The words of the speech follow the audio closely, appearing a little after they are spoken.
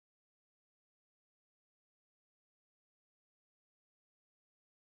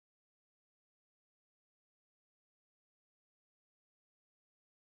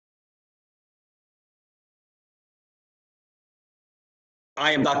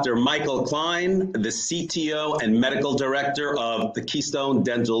I am Dr. Michael Klein, the CTO and Medical Director of the Keystone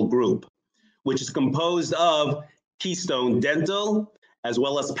Dental Group, which is composed of Keystone Dental as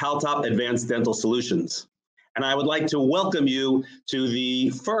well as Paltop Advanced Dental Solutions. And I would like to welcome you to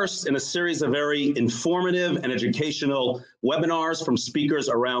the first in a series of very informative and educational webinars from speakers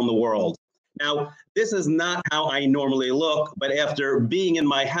around the world. Now, this is not how I normally look, but after being in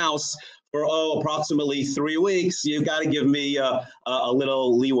my house for approximately 3 weeks, you've got to give me a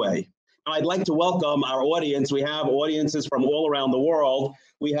little leeway. Now, I'd like to welcome our audience. We have audiences from all around the world.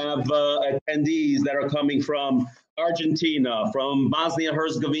 We have attendees that are coming from Argentina, from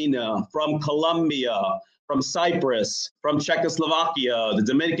Bosnia-Herzegovina, from Colombia, from Cyprus, from Czechoslovakia, the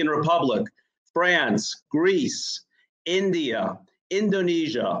Dominican Republic, France, Greece, India,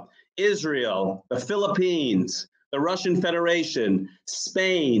 Indonesia, Israel, the Philippines, the Russian Federation,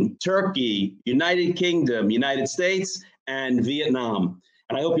 Spain, Turkey, United Kingdom, United States, and Vietnam.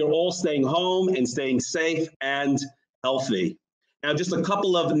 And I hope you're all staying home and staying safe and healthy. Now, just a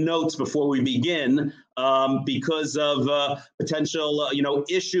couple of notes before we begin, because of potential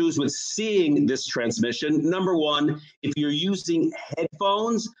issues with seeing this transmission. Number one, if you're using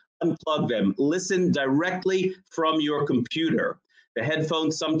headphones, unplug them. Listen directly from your computer. The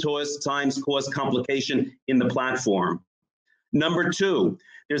headphones sometimes cause complication in the platform. Number two,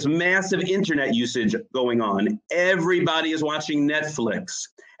 there's massive internet usage going on. Everybody is watching Netflix.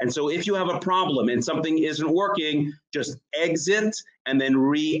 And so if you have a problem and something isn't working, just exit and then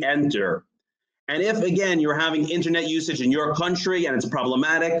re-enter. And if, again, you're having internet usage in your country and it's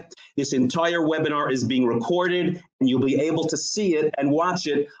problematic, this entire webinar is being recorded and you'll be able to see it and watch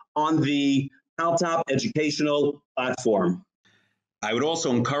it on the Paltop educational platform. I would also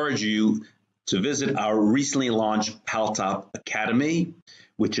encourage you to visit our recently launched Paltop Academy,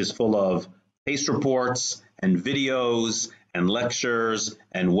 which is full of case reports and videos and lectures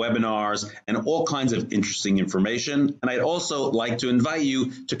and webinars and all kinds of interesting information. And I'd also like to invite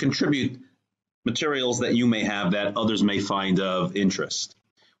you to contribute materials that you may have that others may find of interest.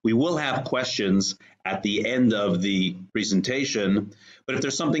 We will have questions at the end of the presentation, but if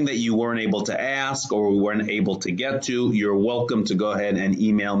there's something that you weren't able to ask or we weren't able to get to, you're welcome to go ahead and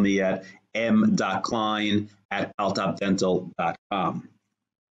email me at m.klein@paltopdental.com.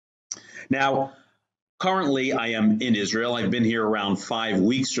 Now, currently, I am in Israel. I've been here around 5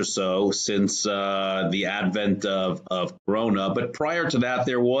 weeks or so since the advent of Corona. But prior to that,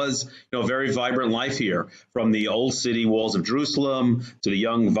 there was a very vibrant life here, from the old city walls of Jerusalem to the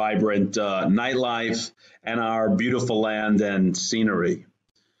young, vibrant nightlife and our beautiful land and scenery.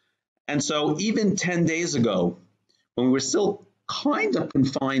 And so even 10 days ago, when we were still kind of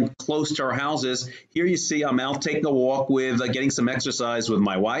confined close to our houses, here you see I'm out taking a walk with getting some exercise with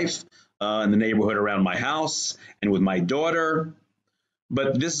my wife in the neighborhood around my house and with my daughter.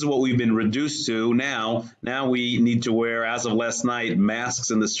 But this is what we've been reduced to now. Now we need to wear, as of last night,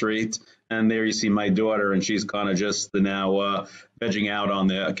 masks in the street. And there you see my daughter, and she's kind of just now vegging out on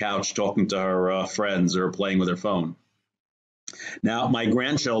the couch talking to her friends or playing with her phone. Now, my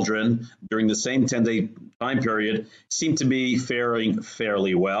grandchildren, during the same 10-day time period, seem to be faring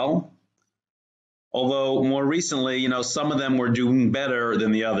fairly well. Although more recently, some of them were doing better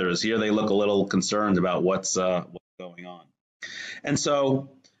than the others. Here they look a little concerned about what's going on. And so,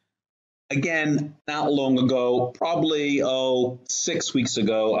 again, not long ago, probably 6 weeks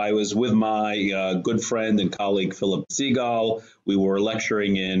ago, I was with my good friend and colleague, Philip Seagal. We were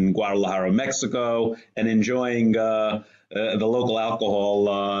lecturing in Guadalajara, Mexico, and enjoying the local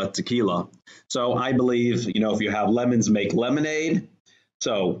alcohol, tequila. So I believe, if you have lemons, make lemonade.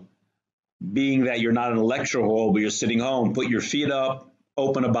 So being that you're not in a lecture hall, but you're sitting home, put your feet up,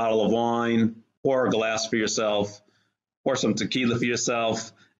 open a bottle of wine, pour a glass for yourself, pour some tequila for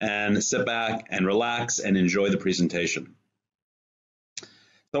yourself, and sit back and relax and enjoy the presentation.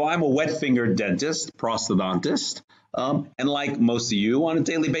 So I'm a wet-fingered dentist, prosthodontist, and like most of you, on a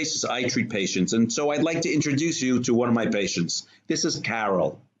daily basis, I treat patients. And so I'd like to introduce you to one of my patients. This is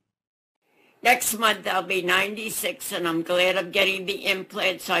Carol. Next month I'll be 96, and I'm glad I'm getting the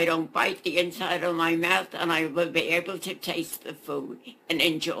implant so I don't bite the inside of my mouth, and I will be able to taste the food and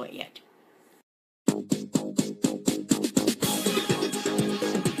enjoy it.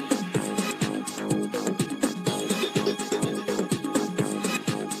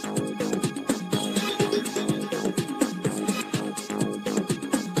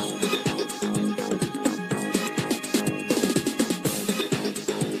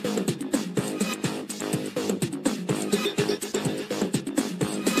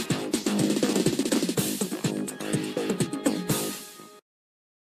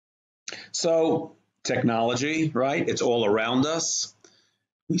 So technology, right? It's all around us.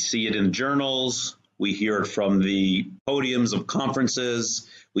 We see it in journals. We hear it from the podiums of conferences.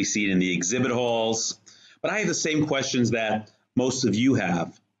 We see it in the exhibit halls. But I have the same questions that most of you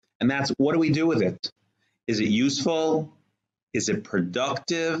have. And that's, what do we do with it? Is it useful? Is it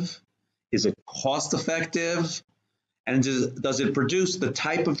productive? Is it cost effective? And does it produce the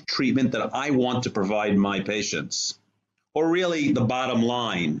type of treatment that I want to provide my patients? Or really, the bottom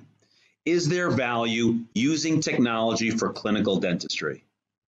line, is there value using technology for clinical dentistry?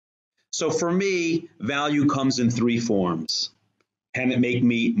 So for me, value comes in three forms. Can it make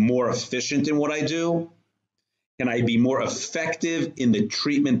me more efficient in what I do? Can I be more effective in the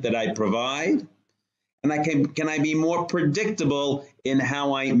treatment that I provide? And can I be more predictable in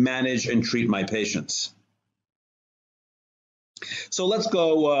how I manage and treat my patients? So let's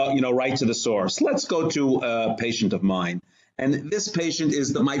go right to the source. Let's go to a patient of mine. And this patient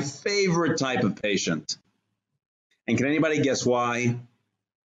is my favorite type of patient. And can anybody guess why?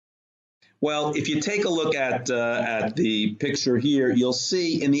 Well, if you take a look at the picture here, you'll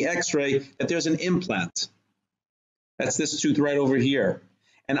see in the x-ray that there's an implant. That's this tooth right over here.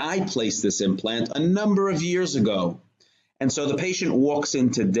 And I placed this implant a number of years ago. And so the patient walks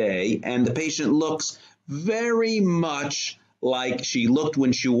in today, and the patient looks very much like she looked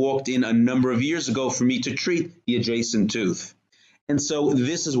when she walked in a number of years ago for me to treat the adjacent tooth. And so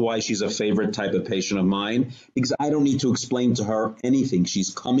this is why she's a favorite type of patient of mine, because I don't need to explain to her anything. She's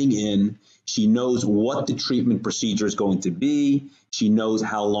coming in, she knows what the treatment procedure is going to be, she knows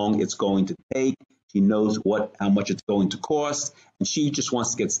how long it's going to take, she knows how much it's going to cost, and she just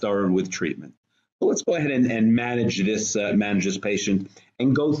wants to get started with treatment. So let's go ahead and manage this patient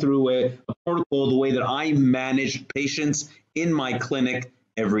and go through a protocol the way that I manage patients in my clinic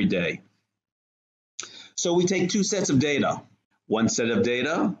every day. So we take two sets of data. One set of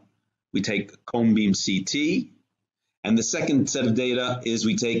data, we take cone beam CT, and the second set of data is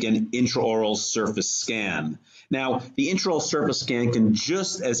we take an intraoral surface scan. Now, the intraoral surface scan can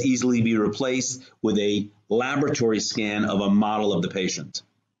just as easily be replaced with a laboratory scan of a model of the patient.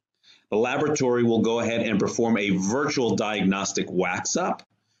 The laboratory will go ahead and perform a virtual diagnostic wax-up,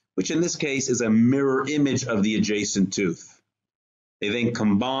 which in this case is a mirror image of the adjacent tooth. They then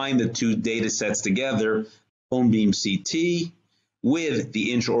combine the two data sets together, cone beam CT with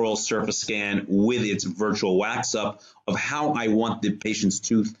the intraoral surface scan with its virtual wax-up of how I want the patient's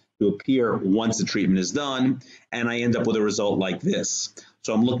tooth to appear once the treatment is done, and I end up with a result like this.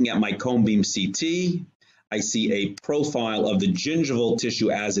 So I'm looking at my cone beam CT, I see a profile of the gingival tissue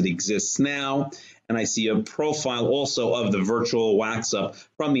as it exists now, and I see a profile also of the virtual wax-up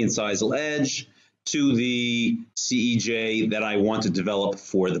from the incisal edge to the CEJ that I want to develop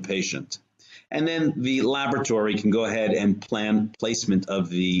for the patient. And then the laboratory can go ahead and plan placement of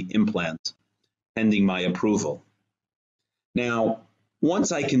the implant, pending my approval. Now,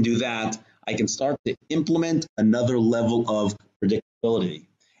 once I can do that, I can start to implement another level of predictability.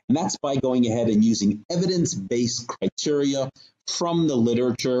 And that's by going ahead and using evidence-based criteria from the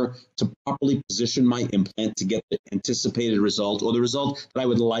literature to properly position my implant to get the anticipated result or the result that I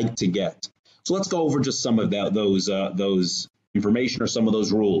would like to get. So let's go over just some of those information or some of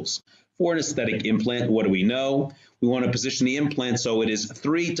those rules. For an aesthetic implant, what do we know? We want to position the implant so it is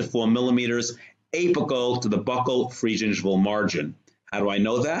 3 to 4 millimeters apical to the buccal free gingival margin. How do I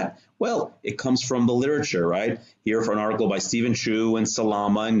know that? Well, it comes from the literature, right? Here for an article by Stephen Chu and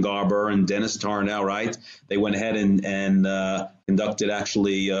Salama and Garber and Dennis Tarnow, right? They went ahead and conducted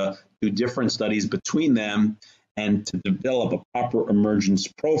actually 2 different studies between them. And to develop a proper emergence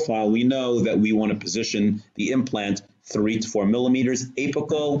profile, we know that we want to position the implant 3 to 4 millimeters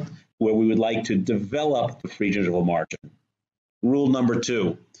apical, where we would like to develop the free gingival margin. Rule number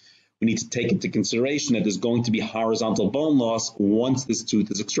 2, we need to take into consideration that there's going to be horizontal bone loss once this tooth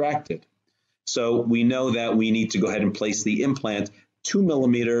is extracted. So we know that we need to go ahead and place the implant 2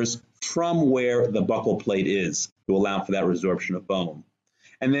 millimeters from where the buccal plate is to allow for that resorption of bone.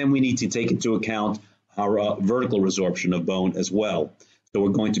 And then we need to take into account our vertical resorption of bone as well. So we're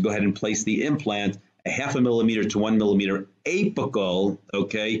going to go ahead and place the implant a 0.5 millimeter to 1 millimeter apical,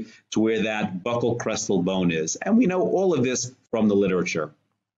 okay, to where that buccal crestal bone is. And we know all of this from the literature.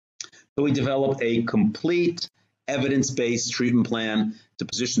 So we developed a complete evidence-based treatment plan to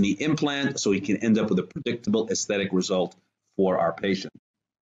position the implant so we can end up with a predictable aesthetic result for our patient.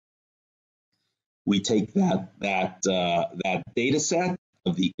 We take that data set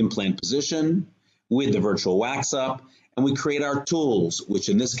of the implant position with the virtual wax-up, and we create our tools, which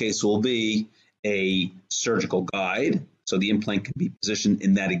in this case will be a surgical guide, so the implant can be positioned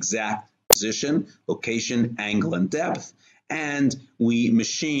in that exact position, location, angle, and depth. and we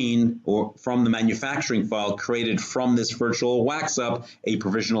machine, or from the manufacturing file created from this virtual wax up, a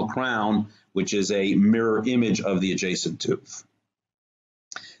provisional crown, which is a mirror image of the adjacent tooth.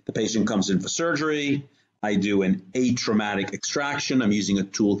 The patient comes in for surgery. I do an atraumatic extraction. I'm using a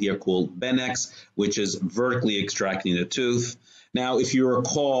tool here called Benex, which is vertically extracting the tooth. Now, if you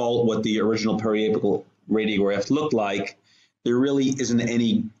recall what the original periapical radiograph looked like, there really isn't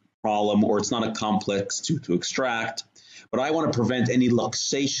any problem, or it's not a complex tooth to extract. But I want to prevent any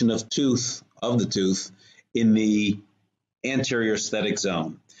luxation of the tooth in the anterior aesthetic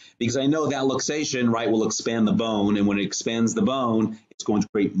zone, because I know that luxation, right, will expand the bone, and when it expands the bone, it's going to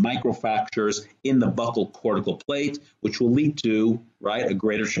create microfractures in the buccal cortical plate, which will lead to, right, a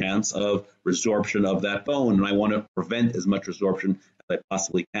greater chance of resorption of that bone, and I want to prevent as much resorption as I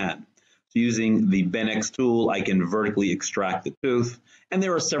possibly can. So using the Benex tool, I can vertically extract the tooth, and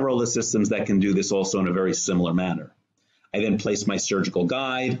there are several other systems that can do this also in a very similar manner. I then place my surgical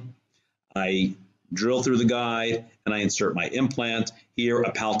guide, I drill through the guide, and I insert my implant. Here,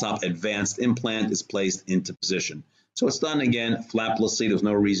 a Paltop advanced implant is placed into position. So it's done again flaplessly. There's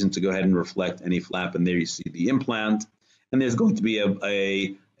no reason to go ahead and reflect any flap, and there you see the implant. And there's going to be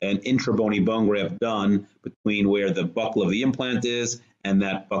an intrabony bone graft done between where the buccal of the implant is and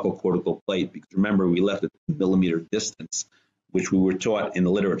that buccal cortical plate, because remember, we left a 2 millimeter distance, which we were taught in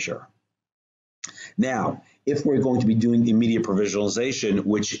the literature. Now, if we're going to be doing immediate provisionalization,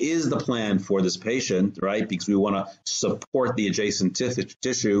 which is the plan for this patient, right, because we want to support the adjacent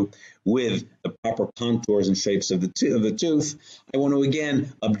tissue with the proper contours and shapes of the tooth, I want to,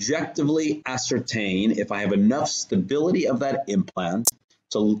 again, objectively ascertain if I have enough stability of that implant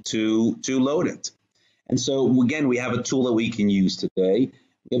to load it. And so, again, we have a tool that we can use today.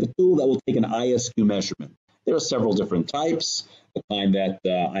 We have a tool that will take an ISQ measurement. There are several different types. The kind that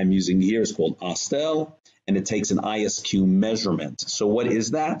I'm using here is called Ostel, and it takes an ISQ measurement. So what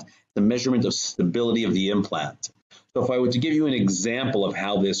is that? The measurement of stability of the implant. So if I were to give you an example of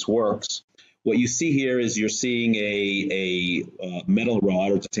how this works, what you see here is you're seeing a metal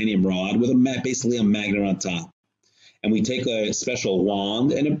rod or titanium rod with basically a magnet on top. And we take a special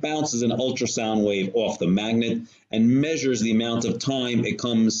wand, and it bounces an ultrasound wave off the magnet and measures the amount of time it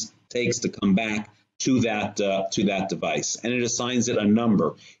takes to come back to that device, and it assigns it a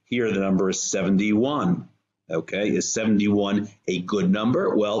number. Here the number is 71. Okay, is 71 a good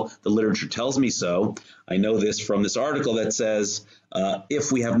number? Well, the literature tells me so. I know this from this article that says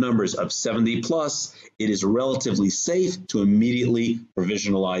if we have numbers of 70 plus, it is relatively safe to immediately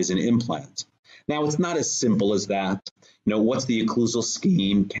provisionalize an implant. Now, it's not as simple as that. You know, what's the occlusal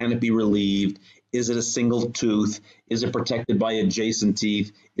scheme? Can it be relieved? Is it a single tooth? Is it protected by adjacent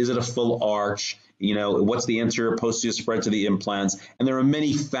teeth? Is it a full arch? You know, what's the anterior posterior spread to the implants? And there are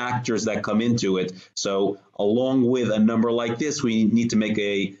many factors that come into it. So along with a number like this, we need to make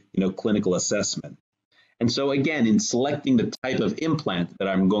a clinical assessment. And so again, in selecting the type of implant that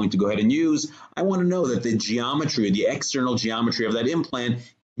I'm going to go ahead and use, I want to know that the geometry, the external geometry of that implant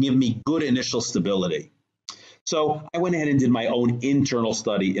can give me good initial stability. So I went ahead and did my own internal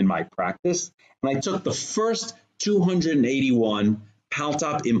study in my practice, and I took the first 281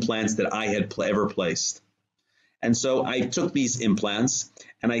 Paltop implants that I had ever placed. And so I took these implants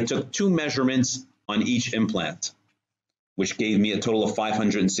and I took 2 measurements on each implant, which gave me a total of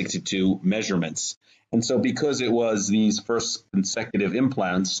 562 measurements. And so because it was these first consecutive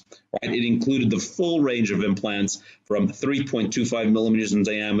implants, right, it included the full range of implants from 3.25 millimeters in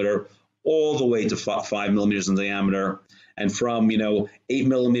diameter all the way to 5 millimeters in diameter, and from 8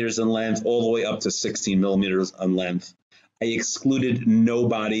 millimeters in length all the way up to 16 millimeters in length. I excluded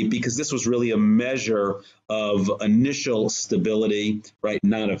nobody because this was really a measure of initial stability, right,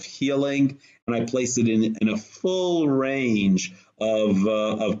 not of healing. And I placed it in a full range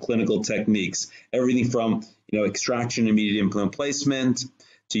of clinical techniques, everything from extraction, immediate implant placement,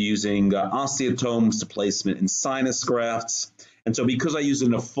 to using osteotomes, to placement in sinus grafts. And so because I used it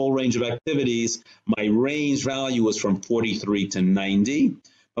in a full range of activities, my range value was from 43 to 90,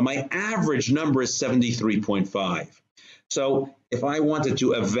 but my average number is 73.5. So if I wanted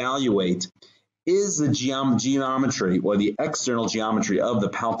to evaluate, is the geometry or the external geometry of the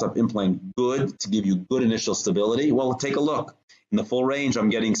Paltop implant good to give you good initial stability? Well, take a look. In the full range, I'm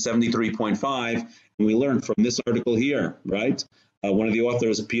getting 73.5, and we learned from this article here, right? One of the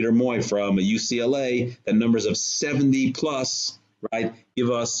authors, Peter Moy from UCLA, that numbers of 70 plus, right, give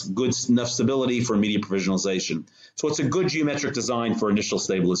us good enough stability for immediate provisionalization. So it's a good geometric design for initial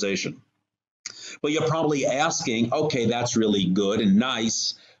stabilization. But you're probably asking, okay, that's really good and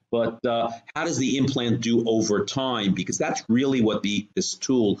nice, but how does the implant do over time? Because that's really what this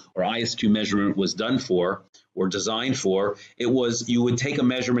tool or IS2 measurement was done for or designed for. It was you would take a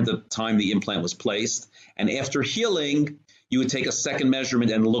measurement at the time the implant was placed, and after healing, you would take a second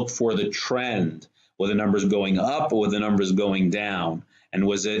measurement and look for the trend. Were the numbers going up or were the numbers going down? And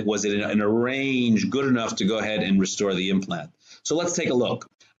was it in a range good enough to go ahead and restore the implant? So let's take a look.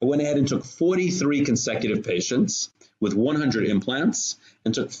 I went ahead and took 43 consecutive patients with 100 implants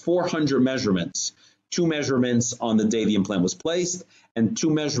and took 400 measurements. 2 measurements on the day the implant was placed and 2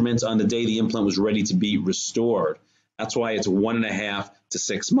 measurements on the day the implant was ready to be restored. That's why it's 1.5 to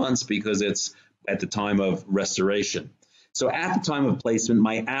 6 months, because it's at the time of restoration. So at the time of placement,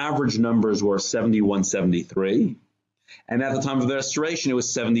 my average numbers were 71, 73. And at the time of the restoration, it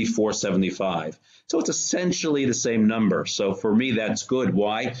was 74, 75. So it's essentially the same number. So for me, that's good.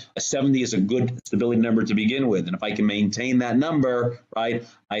 Why? A 70 is a good stability number to begin with. And if I can maintain that number, right,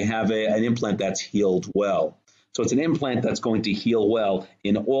 I have an implant that's healed well. So it's an implant that's going to heal well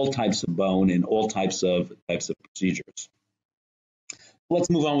in all types of bone and all types of procedures. Let's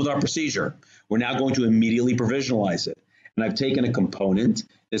move on with our procedure. We're now going to immediately provisionalize it. And I've taken a component.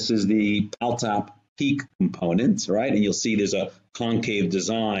 This is the Paltop peak component, right? And you'll see there's a concave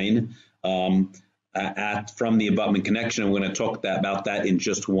design from the abutment connection. I'm going to talk about that in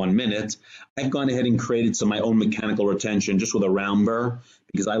just 1 minute. I've gone ahead and created my own mechanical retention just with a round burr,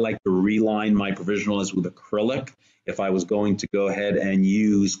 because I like to reline my provisionals with acrylic. If I was going to go ahead and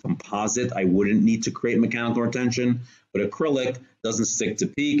use composite, I wouldn't need to create mechanical retention, but acrylic doesn't stick to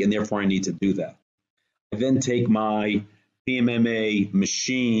peak, and therefore I need to do that. I then take my PMMA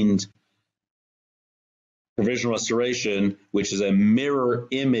machined provisional restoration, which is a mirror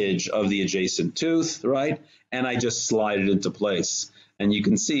image of the adjacent tooth, right? And I just slide it into place. And you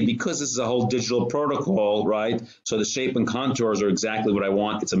can see, because this is a whole digital protocol, right? So the shape and contours are exactly what I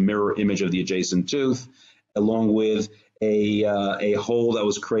want. It's a mirror image of the adjacent tooth, along with a hole that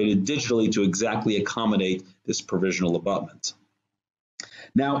was created digitally to exactly accommodate this provisional abutment.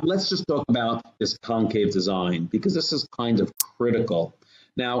 Now, let's just talk about this concave design, because this is kind of critical.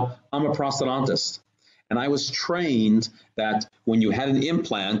 Now, I'm a prosthodontist, and I was trained that when you had an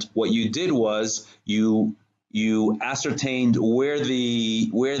implant, what you did was you ascertained where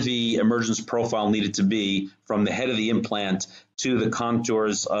the emergence profile needed to be from the head of the implant to the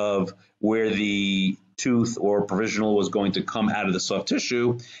contours of where the tooth or provisional was going to come out of the soft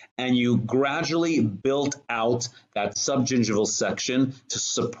tissue, and you gradually built out that subgingival section to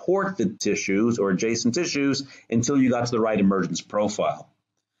support the tissues or adjacent tissues until you got to the right emergence profile.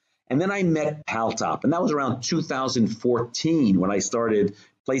 And then I met Paltop, and that was around 2014 when I started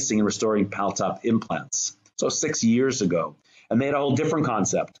placing and restoring Paltop implants. So 6 years ago. And they had a whole different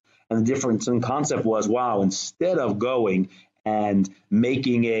concept. And the difference in concept was, wow, instead of going and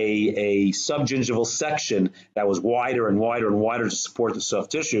making a subgingival section that was wider and wider and wider to support the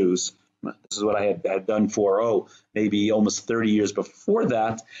soft tissues, this is what I had done for, maybe almost 30 years before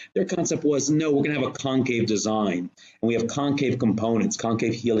that. Their concept was, no, we're going to have a concave design. And we have concave components,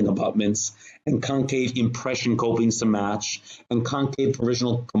 concave healing abutments, and concave impression copings to match, and concave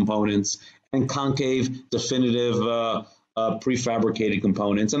provisional components, and concave definitive prefabricated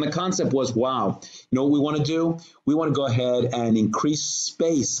components. And the concept was, wow, you know what we want to do? We want to go ahead and increase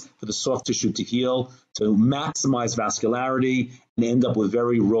space for the soft tissue to heal, to maximize vascularity, and end up with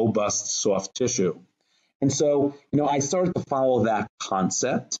very robust soft tissue. And so, I started to follow that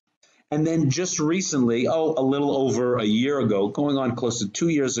concept. And then just recently, a little over a year ago, going on close to 2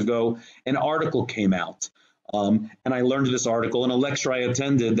 years ago, an article came out. And I learned this article in a lecture I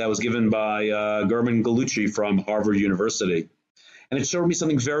attended that was given by German Gallucci from Harvard University. And it showed me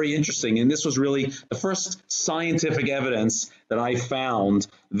something very interesting. And this was really the first scientific evidence that I found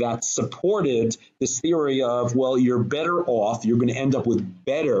that supported this theory of, well, you're better off, you're going to end up with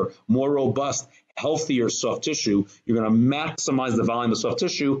better, more robust, healthier soft tissue. You're going to maximize the volume of soft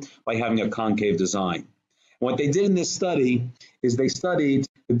tissue by having a concave design. And what they did in this study is they studied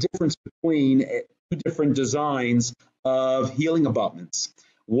the difference between two different designs of healing abutments.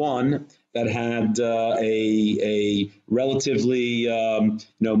 One that had a relatively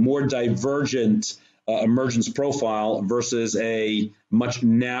more divergent emergence profile versus a much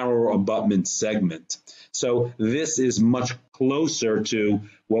narrower abutment segment. So this is much closer to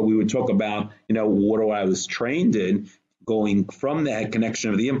what we would talk about, what I was trained in, going from the head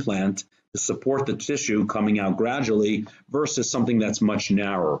connection of the implant to support the tissue coming out gradually versus something that's much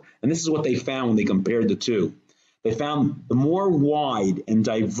narrower. And this is what they found when they compared the two. They found the more wide and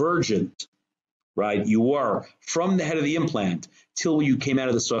divergent, right, you were from the head of the implant till you came out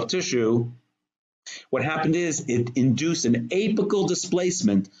of the soft tissue, What happened is it induced an apical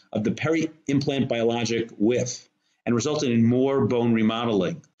displacement of the peri-implant biologic width and resulted in more bone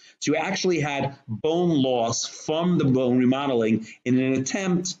remodeling. So you actually had bone loss from the bone remodeling in an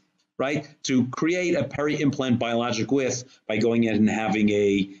attempt, right, to create a peri-implant biologic width by going in and having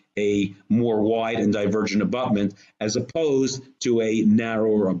a more wide and divergent abutment as opposed to a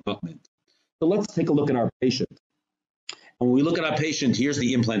narrower abutment. So let's take a look at our patient. And when we look at our patient, here's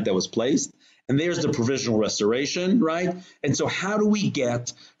the implant that was placed, and there's the provisional restoration, right? And so how do we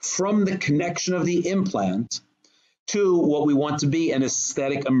get from the connection of the implant to what we want to be an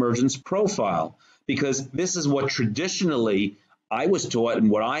aesthetic emergence profile? Because this is what traditionally I was taught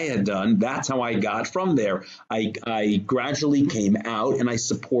and what I had done. That's how I got from there. I gradually came out and I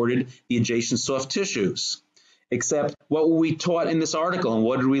supported the adjacent soft tissues. Except what were we taught in this article and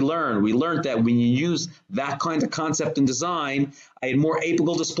what did we learn? We learned that when you use that kind of concept and design, I had more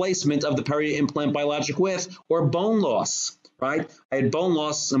apical displacement of the peri-implant biologic width or bone loss, right? I had bone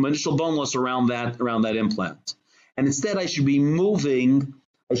loss, some initial bone loss around that implant. And instead I should be moving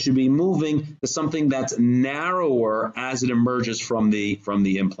to something that's narrower as it emerges from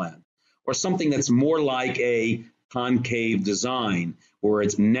the implant, or something that's more like a concave design, where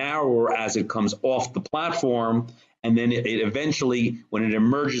it's narrower as it comes off the platform, and then it eventually, when it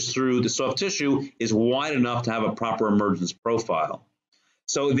emerges through the soft tissue, is wide enough to have a proper emergence profile.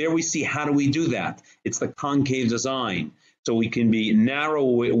 So there we see, how do we do that? It's the concave design. So we can be narrow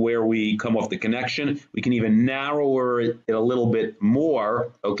where we come off the connection. We can even narrower it a little bit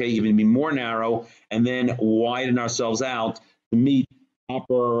more, okay, even be more narrow, and then widen ourselves out to meet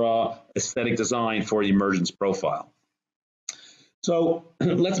proper aesthetic design for the emergence profile. So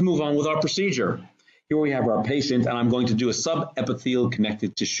let's move on with our procedure. Here we have our patient, and I'm going to do a subepithelial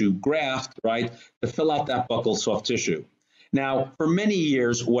connective tissue graft, right, to fill out that buccal soft tissue. Now, for many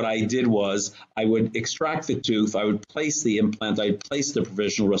years, what I did was I would extract the tooth, I would place the implant, I'd place the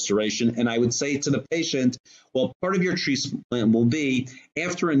provisional restoration, and I would say to the patient, well, part of your treatment will be,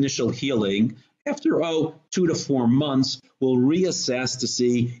 after initial healing, after 2 to 4 months, we'll reassess to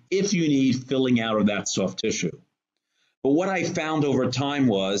see if you need filling out of that soft tissue. But what I found over time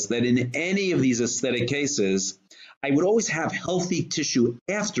was that in any of these aesthetic cases, I would always have healthy tissue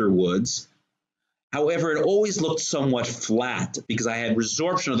afterwards. However, it always looked somewhat flat because I had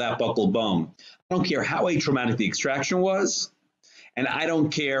resorption of that buccal bone. I don't care how atraumatic the extraction was, and I don't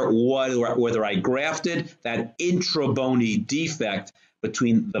care whether I grafted that intrabony defect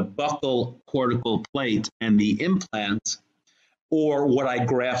between the buccal cortical plate and the implant, or what I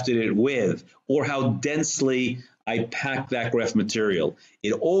grafted it with, or how densely I packed that graft material.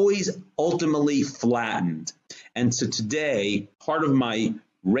 It always ultimately flattened. And so today, part of my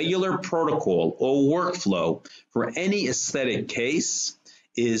regular protocol or workflow for any aesthetic case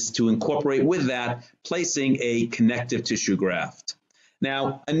is to incorporate with that placing a connective tissue graft.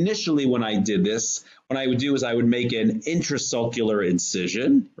 Now, initially when I did this, what I would do is I would make an intracellular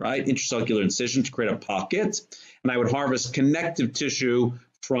incision, right? Intracellular incision to create a pocket, and I would harvest connective tissue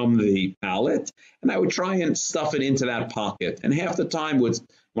from the palate, and I would try and stuff it into that pocket. And half the time,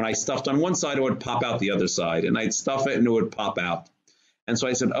 when I stuffed on one side, it would pop out the other side, and I'd stuff it and it would pop out. And so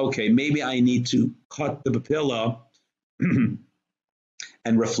I said, okay, maybe I need to cut the papilla and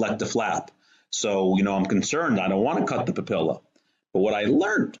reflect the flap. So, I'm concerned. I don't want to cut the papilla. But what I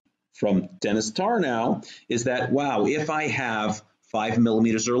learned from Dennis Tarnow is that, wow, if I have 5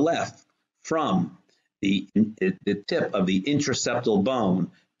 millimeters or less from the tip of the intraseptal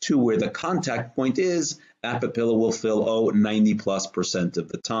bone to where the contact point is, that papilla will fill 90+% of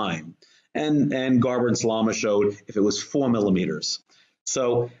the time. And Garber and Salama showed if it was 4 millimeters.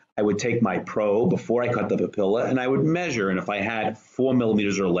 So I would take my probe before I cut the papilla and I would measure. And if I had 4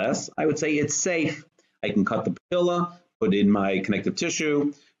 millimeters or less, I would say it's safe. I can cut the papilla, put in my connective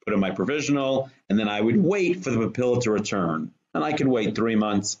tissue, put in my provisional, and then I would wait for the papilla to return. And I can wait 3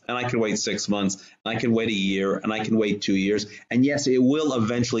 months, and I can wait 6 months, and I can wait a year, and I can wait 2 years. And yes, it will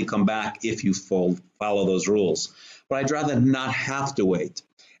eventually come back if you follow those rules. But I'd rather not have to wait.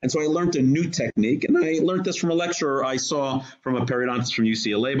 And so I learned a new technique, and I learned this from a lecturer I saw from a periodontist from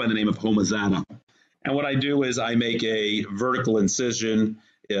UCLA by the name of Homazana. And what I do is I make a vertical incision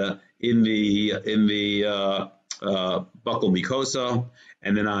in the buccal mucosa,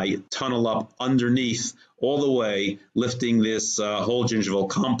 and then I tunnel up underneath all the way, lifting this whole gingival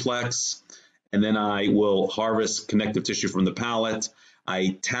complex, and then I will harvest connective tissue from the palate.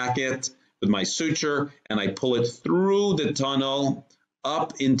 I tack it with my suture, and I pull it through the tunnel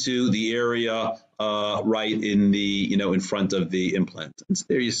up into the area right in the, in front of the implant. And so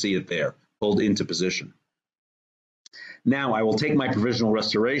there you see it there, pulled into position. Now I will take my provisional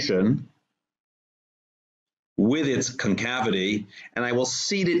restoration with its concavity, and I will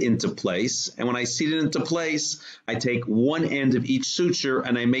seat it into place. And when I seat it into place, I take one end of each suture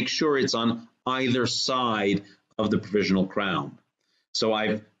and I make sure it's on either side of the provisional crown. So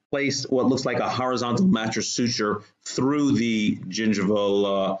I've placed what looks like a horizontal mattress suture through the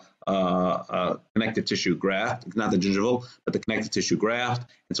gingival connective tissue graft, not the gingival, but the connective tissue graft.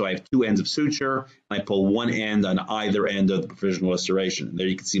 And so I have two ends of suture, and I pull one end on either end of the provisional restoration. There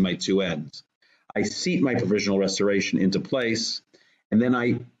you can see my two ends. I seat my provisional restoration into place, and then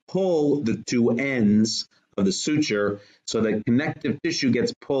I pull the two ends of the suture so that connective tissue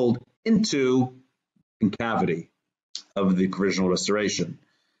gets pulled into the concavity of the provisional restoration.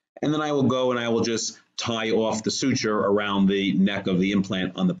 And then I will go and I will just tie off the suture around the neck of the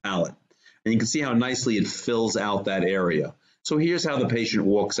implant on the palate. And you can see how nicely it fills out that area. So here's how the patient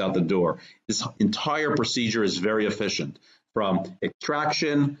walks out the door. This entire procedure is very efficient, from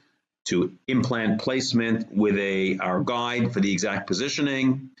extraction to implant placement with our guide for the exact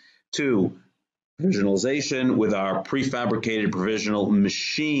positioning, to provisionalization with our prefabricated provisional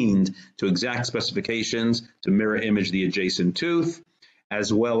machined to exact specifications to mirror image the adjacent tooth,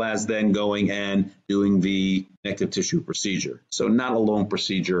 as well as then going and doing the connective tissue procedure. So not a long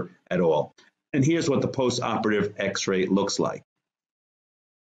procedure at all. And here's what the post-operative x-ray looks like.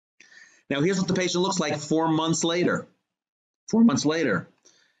 Now here's what the patient looks like 4 months later. 4 months later.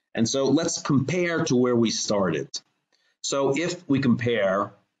 And so let's compare to where we started. So if we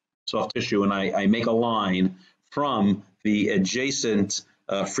compare soft tissue and I make a line from the adjacent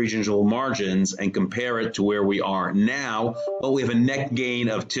free gingival margins and compare it to where we are now, well, we have a net gain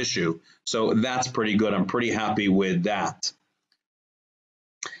of tissue. So that's pretty good. I'm pretty happy with that.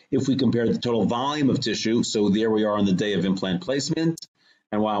 If we compare the total volume of tissue, so there we are on the day of implant placement,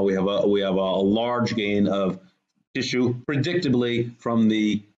 and wow, we have a large gain of tissue, predictably from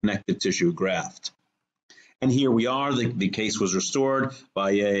the connective tissue graft. And here we are, the case was restored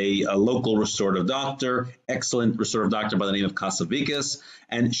by a local restorative doctor, excellent restorative doctor by the name of Kasavikas,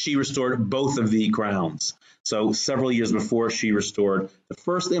 and she restored both of the crowns. So several years before, she restored the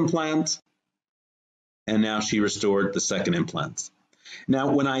first implant, and now she restored the second implant.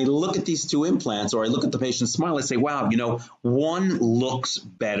 Now, when I look at these two implants, or I look at the patient's smile, I say, wow, you know, one looks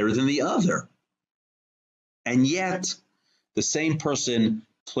better than the other. And yet, the same person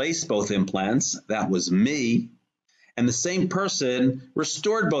placed both implants, that was me, and the same person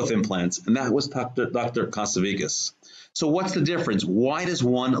restored both implants, and that was Dr. Kasavikas. So what's the difference? Why does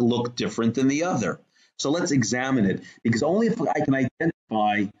one look different than the other? So let's examine it, because only if I can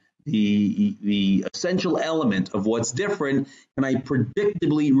identify the essential element of what's different can I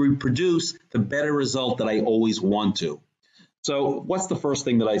predictably reproduce the better result that I always want to. So what's the first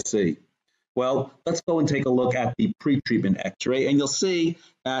thing that I see? Well, let's go and take a look at the pre-treatment x-ray, and you'll see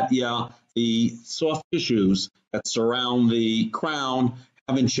that, yeah, the soft tissues that surround the crown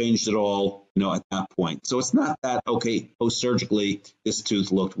haven't changed at all, you know, at that point. So it's not that, okay, post-surgically, this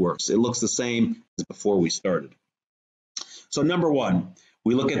tooth looked worse. It looks the same as before we started. So number one,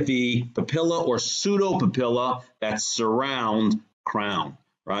 we look at the papilla or pseudopapilla that surround crown,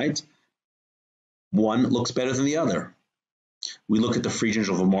 right? One looks better than the other. We look at the free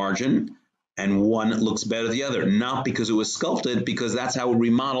gingival margin, and one looks better than the other, not because it was sculpted, because that's how it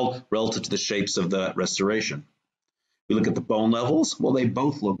remodeled relative to the shapes of the restoration. We look at the bone levels. Well, they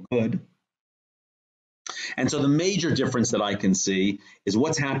both look good. And so the major difference that I can see is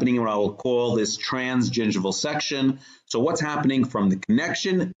what's happening in what I will call this transgingival section. So what's happening from the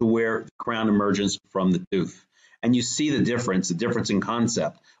connection to where the crown emerges from the tooth. And you see the difference in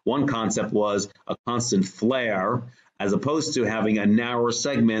concept. One concept was a constant flare, as opposed to having a narrower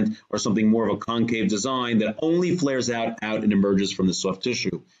segment or something more of a concave design that only flares out and emerges from the soft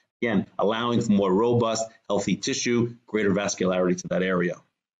tissue. Again, allowing for more robust, healthy tissue, greater vascularity to that area.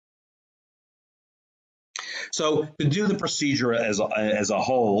 So to do the procedure as a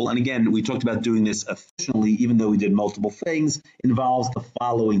whole, and again, we talked about doing this efficiently, even though we did multiple things, involves the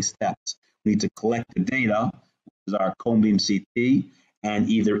following steps. We need to collect the data, which is our cone beam CT, and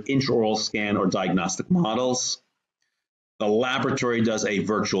either intraoral scan or diagnostic models. The laboratory does a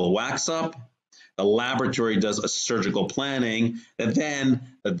virtual wax up. The laboratory does a surgical planning that then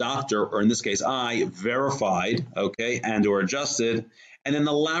the doctor, or in this case I, verified, okay, and or adjusted. And then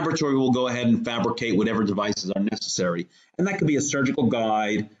the laboratory will go ahead and fabricate whatever devices are necessary. And that could be a surgical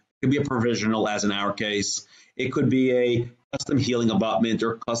guide, it could be a provisional, as in our case. It could be a custom healing abutment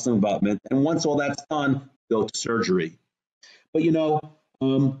or custom abutment. And once all that's done, go to surgery. But you know,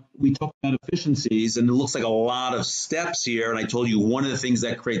 we talked about efficiencies, and it looks like a lot of steps here. And I told you one of the things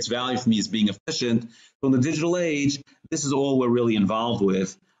that creates value for me is being efficient. So in the digital age, this is all we're really involved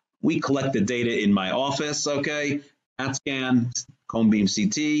with. we collect the data in my office, okay, CAT scan, cone beam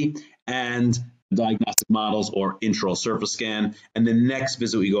CT, and diagnostic models or intraoral surface scan, and the next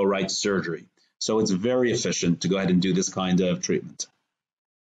visit we go right to surgery. So it's very efficient to go ahead and do this kind of treatment.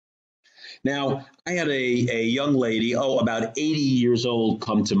 Now, I had a young lady, about 80 years old,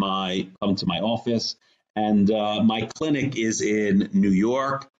 come to my office, and my clinic is in New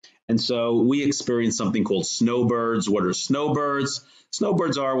York, and so we experienced something called snowbirds. What are snowbirds?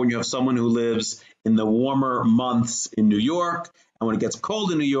 Snowbirds are when you have someone who lives in the warmer months in New York, and when it gets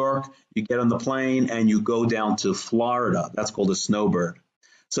cold in New York, you get on the plane and you go down to Florida. That's called a snowbird.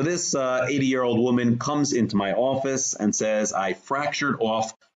 So this 80-year-old woman comes into my office and says, I fractured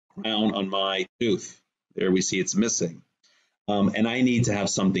off crown on my tooth. There we see it's missing. And I need to have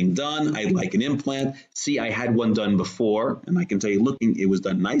something done. I'd like an implant. See, I had one done before, and I can tell you, looking, it was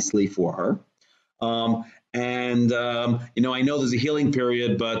done nicely for her. You know, I know there's a healing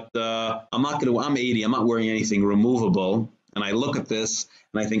period, but I'm 80, I'm not wearing anything removable. And I look at this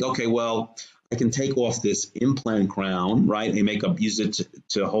and I think, okay, well, I can take off this implant crown, right, and use it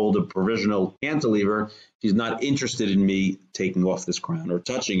to hold a provisional cantilever. She's not interested in me taking off this crown or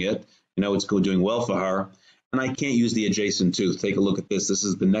touching it. You know, it's doing well for her. And I can't use the adjacent tooth. Take a look at this. This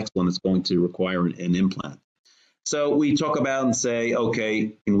is the next one that's going to require an implant. So we talk about and say,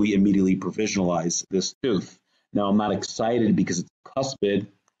 okay, can we immediately provisionalize this tooth? Now, I'm not excited because it's cuspid.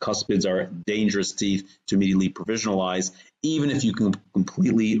 Cuspids are dangerous teeth to immediately provisionalize, even if you can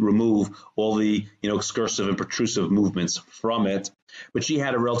completely remove all the excursive and protrusive movements from it. But she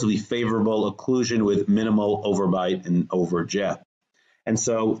had a relatively favorable occlusion with minimal overbite and overjet. And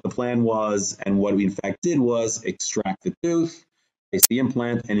so the plan was, and what we in fact did was extract the tooth, place the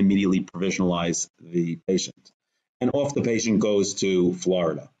implant, and immediately provisionalize the patient. And off the patient goes to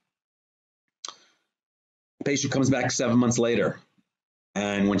Florida. The patient comes back 7 months later.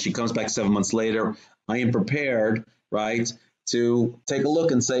 And when she comes back 7 months later, I am prepared, right, to take a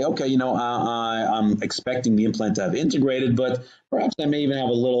look and say, okay, I'm expecting the implant to have integrated, but perhaps I may even have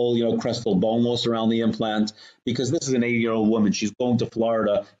a little, crestal bone loss around the implant, because this is an 80-year-old woman. She's going to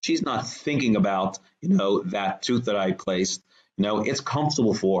Florida. She's not thinking about, that tooth that I placed. It's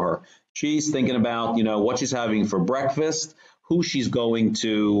comfortable for her. She's thinking about, what she's having for breakfast, who she's going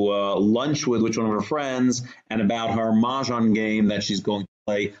to lunch with, which one of her friends, and about her mahjong game that she's going to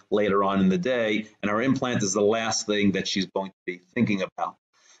play later on in the day. And her implant is the last thing that she's going to be thinking about.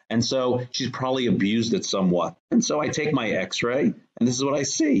 And so she's probably abused it somewhat. And so I take my x-ray, and this is what I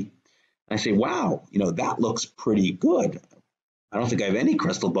see. And I say, wow, that looks pretty good. I don't think I have any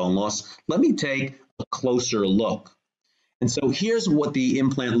crestal bone loss. Let me take a closer look. And so here's what the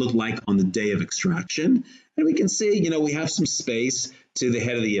implant looked like on the day of extraction. And we can see, we have some space to the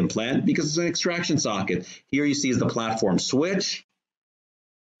head of the implant because it's an extraction socket. Here you see is the platform switch.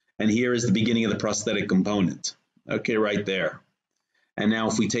 And here is the beginning of the prosthetic component. Okay, right there. And now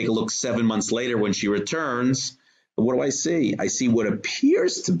if we take a look 7 months later when she returns, what do I see? I see what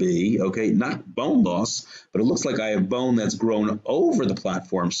appears to be, okay, not bone loss, but it looks like I have bone that's grown over the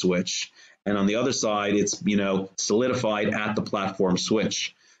platform switch. And on the other side, it's, solidified at the platform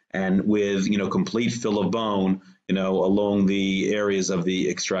switch and with, complete fill of bone, along the areas of the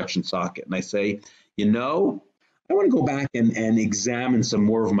extraction socket. And I say, I want to go back and examine some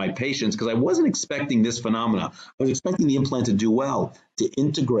more of my patients because I wasn't expecting this phenomena. I was expecting the implant to do well, to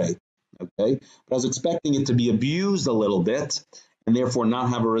integrate, okay? But I was expecting it to be abused a little bit and therefore not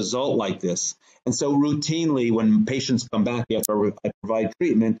have a result like this. And so routinely when patients come back after I provide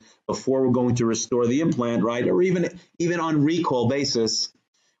treatment, before we're going to restore the implant, right, or even on recall basis,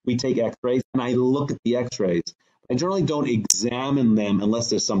 we take x-rays and I look at the x-rays. I generally don't examine them unless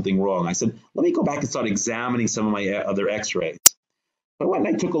there's something wrong. I said, let me go back and start examining some of my other x-rays. So I went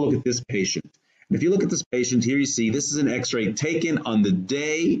and I took a look at this patient. And if you look at this patient, here you see this is an x-ray taken on the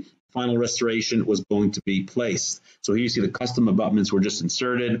day final restoration was going to be placed. So here you see the custom abutments were just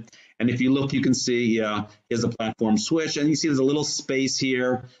inserted. And if you look, you can see here's the platform switch. And you see there's a little space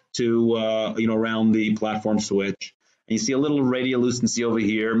here to, around the platform switch. And you see a little radiolucency over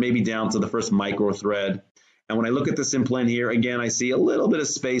here, maybe down to the first micro thread. And when I look at this implant here, again, I see a little bit of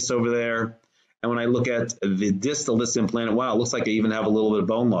space over there. And when I look at the distal this implant, wow, it looks like I even have a little bit of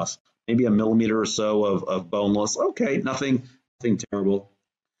bone loss, maybe a millimeter or so of bone loss. Okay, nothing terrible.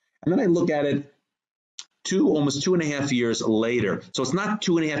 And then I look at it almost 2.5 years later. So it's not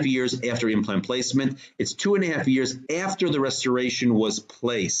 2.5 years after implant placement. It's 2.5 years after the restoration was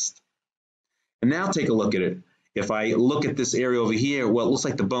placed. And now take a look at it. If I look at this area over here, well, it looks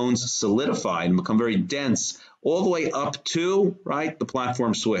like the bones solidified and become very dense all the way up to, right, the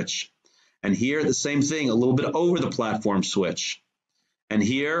platform switch. And here, the same thing, a little bit over the platform switch. And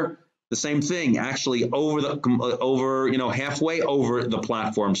here, the same thing, actually halfway over the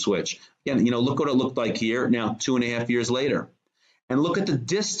platform switch. Again, look what it looked like here now 2.5 years later. And look at the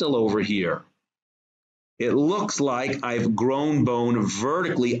distal over here. It looks like I've grown bone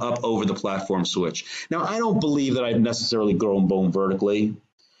vertically up over the platform switch. Now, I don't believe that I've necessarily grown bone vertically.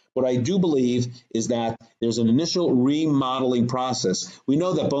 What I do believe is that there's an initial remodeling process. We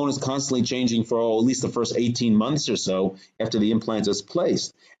know that bone is constantly changing for at least the first 18 months or so after the implant is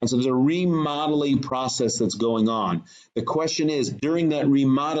placed. And so there's a remodeling process that's going on. The question is, during that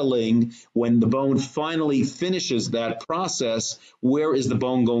remodeling, when the bone finally finishes that process, where is the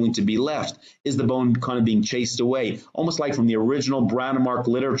bone going to be left? Is the bone kind of being chased away? Almost like from the original Bradmark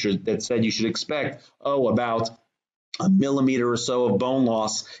literature that said you should expect, about a millimeter or so of bone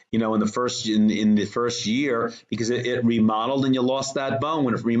loss, in the first year, because it remodeled and you lost that bone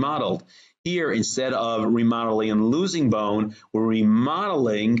when it remodeled. Here, instead of remodeling and losing bone, we're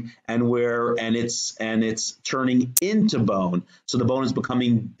remodeling and it's turning into bone. So the bone is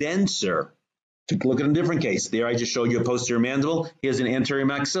becoming denser. Look at a different case. There I just showed you a posterior mandible. Here's an anterior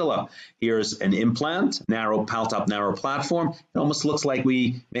maxilla. Here's an implant, narrow paltop, narrow platform. It almost looks like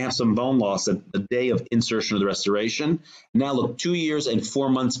we may have some bone loss at the day of insertion of the restoration. Now look, 2 years and 4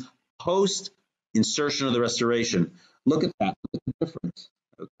 months post insertion of the restoration. Look at that. Look at the difference.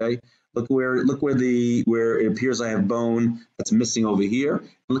 Okay. Look where it appears I have bone that's missing over here. And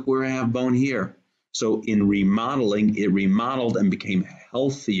look where I have bone here. So in remodeling, it remodeled and became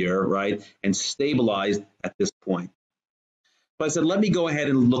healthier, right, and stabilized at this point. So I said, let me go ahead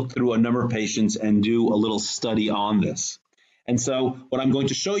and look through a number of patients and do a little study on this. And so what I'm going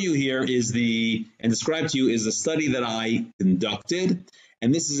to show you here is and describe to you is the study that I conducted.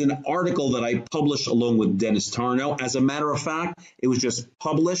 And this is an article that I published along with Dennis Tarnow. As a matter of fact, it was just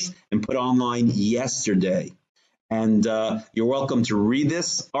published and put online yesterday. And you're welcome to read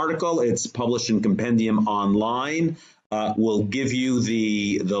this article. It's published in Compendium Online. We'll give you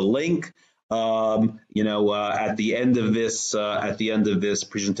the link, at the end of this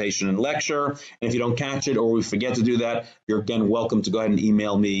presentation and lecture. And if you don't catch it or we forget to do that, you're again welcome to go ahead and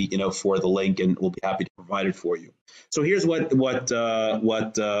email me, for the link, and we'll be happy to provide it for you. So here's what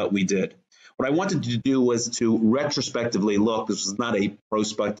we did. What I wanted to do was to retrospectively look. This is not a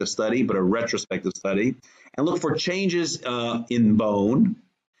prospective study, but a retrospective study, and look for changes in bone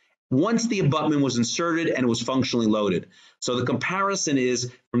once the abutment was inserted and it was functionally loaded. So the comparison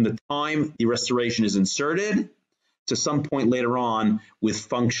is from the time the restoration is inserted to some point later on with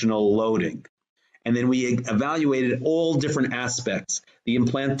functional loading. And then we evaluated all different aspects: the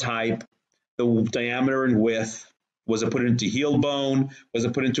implant type, the diameter and width. Was it put into healed bone? Was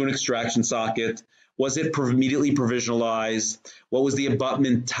it put into an extraction socket? Was it immediately provisionalized? What was the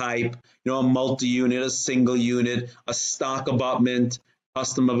abutment type? A multi-unit, a single unit, a stock abutment,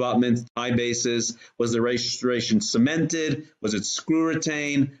 custom abutment, tie bases. Was the restoration cemented? Was it screw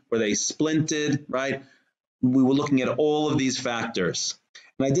retained? Were they splinted, right? We were looking at all of these factors.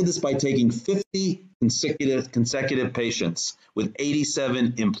 And I did this by taking 50 consecutive patients with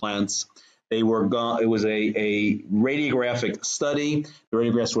 87 implants. It was a radiographic study. The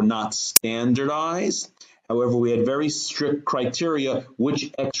radiographs were not standardized. However, we had very strict criteria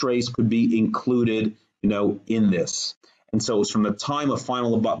which x-rays could be included, in this. And so it was from the time of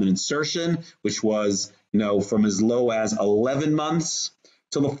final abutment insertion, which was, from as low as 11 months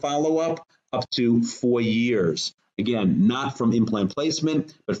to the follow-up up to 4 years. Again, not from implant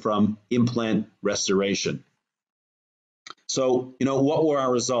placement, but from implant restoration. So, what were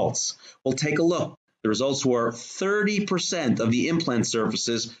our results? Well, take a look. The results were 30% of the implant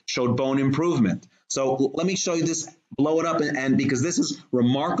surfaces showed bone improvement. So let me show you this, blow it up, and because this is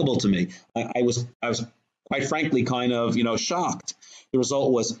remarkable to me. I was quite frankly kind of, shocked. The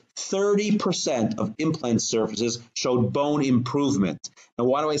result was 30% of implant surfaces showed bone improvement. Now,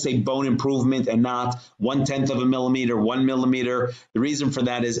 why do I say bone improvement and not 1/10 of a millimeter, 1 millimeter? The reason for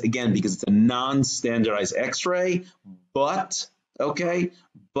that is, again, because it's a non-standardized x-ray, but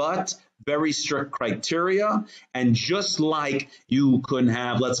very strict criteria. And just like you can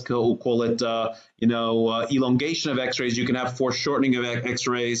have, let's call it, elongation of x-rays, you can have foreshortening of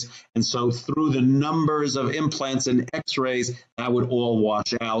x-rays. And so through the numbers of implants and x-rays, that would all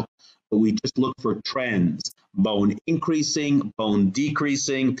wash out. But we just look for trends: bone increasing, bone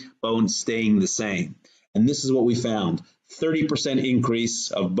decreasing, bone staying the same. And this is what we found: 30% increase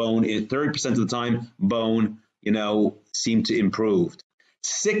of bone, 30% of the time, bone, seemed to improve.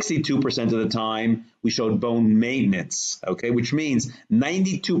 62% of the time, we showed bone maintenance, which means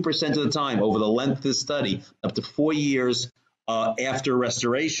 92% of the time over the length of the study, up to 4 years, after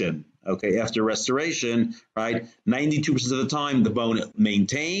restoration. Okay, after restoration, right, 92% of the time the bone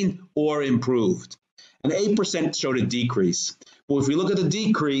maintained or improved. And 8% showed a decrease. Well, if we look at the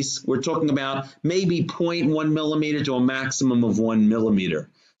decrease, we're talking about maybe 0.1 millimeter to a maximum of 1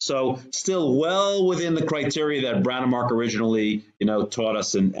 millimeter. So still well within the criteria that Brannemark originally, taught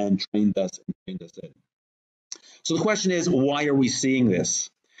us and trained us in. So the question is, why are we seeing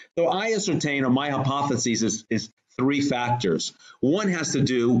this? So I ascertain, or my hypothesis is three factors. One has to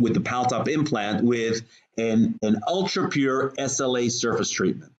do with the Paltop implant with an ultra pure SLA surface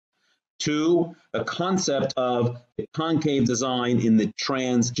treatment. Two, a concept of the concave design in the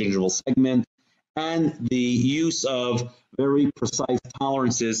transgingival segment, and the use of very precise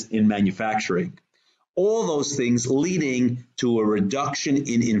tolerances in manufacturing. All those things leading to a reduction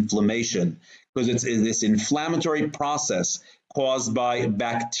in inflammation, because it's in this inflammatory process caused by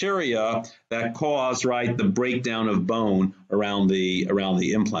bacteria that cause, right, the breakdown of bone around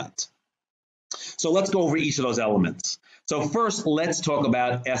the implant. So let's go over each of those elements. So first, let's talk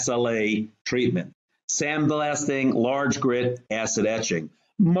about SLA treatment. Sandblasting, large grit, acid etching.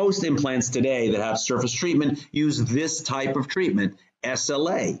 Most implants today that have surface treatment use this type of treatment,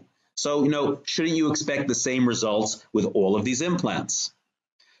 SLA. So, shouldn't you expect the same results with all of these implants?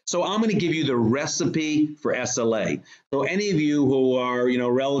 So I'm going to give you the recipe for SLA. So any of you who are,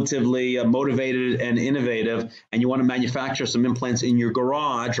 relatively motivated and innovative, and you want to manufacture some implants in your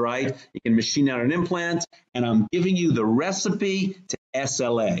garage, right? You can machine out an implant, and I'm giving you the recipe to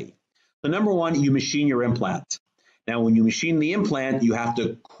SLA. So number one, you machine your implant. Now, when you machine the implant, you have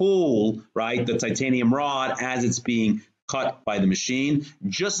to cool, right, the titanium rod as it's being cut by the machine,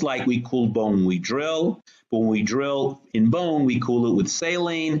 just like we cool bone when we drill. But when we drill in bone, we cool it with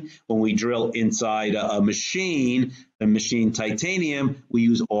saline. When we drill inside a machine, the machine titanium, we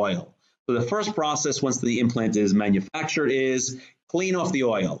use oil. So the first process once the implant is manufactured is clean off the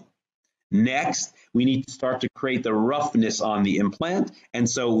oil. Next, we need to start to create the roughness on the implant. And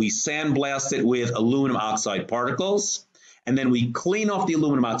so we sandblast it with aluminum oxide particles. And then we clean off the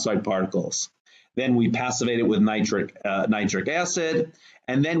aluminum oxide particles. Then we passivate it with nitric acid,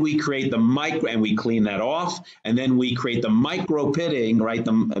 and then we create the micro, and we clean that off, and then we create the micro pitting, right,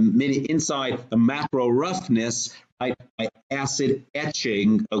 the inside the macro roughness, right, by acid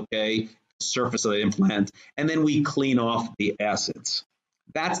etching, okay, surface of the implant, and then we clean off the acids.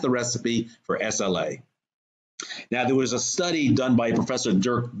 That's the recipe for SLA. Now, there was a study done by Professor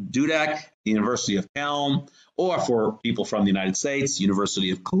Dirk Dudak at the University of Kelm, or for people from the United States,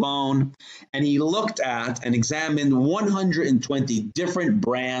 University of Cologne, and he looked at and examined 120 different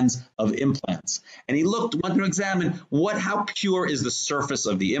brands of implants. And he wanted to examine how pure is the surface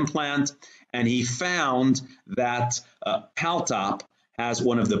of the implant, and he found that Paltop has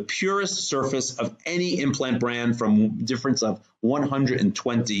one of the purest surface of any implant brand from difference of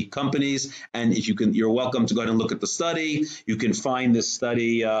 120 companies. And if you're welcome to go ahead and look at the study. You can find this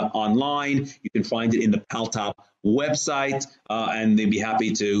study online. You can find it in the Paltop website, and they'd be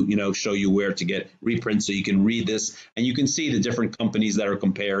happy to, show you where to get reprints so you can read this and you can see the different companies that are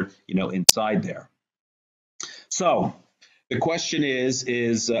compared, inside there. So the question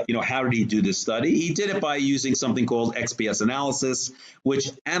is, how did he do this study? He did it by using something called XPS analysis,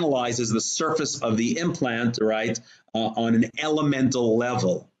 which analyzes the surface of the implant, right, on an elemental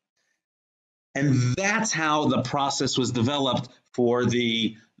level. And that's how the process was developed for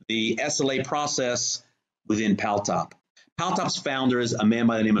the SLA process within Paltop. Paltop's founder is a man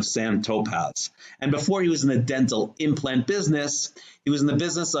by the name of Sam Topaz. And before he was in the dental implant business, he was in the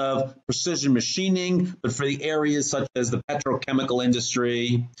business of precision machining, but for the areas such as the petrochemical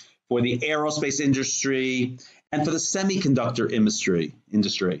industry, for the aerospace industry, and for the semiconductor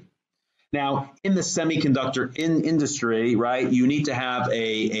industry. Now, in the semiconductor industry, right, you need to have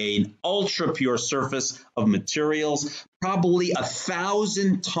an ultra pure surface of materials, probably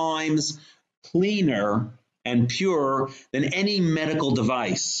 1,000 times cleaner and pure than any medical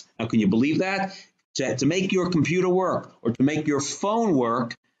device. Now, can you believe that? To make your computer work or to make your phone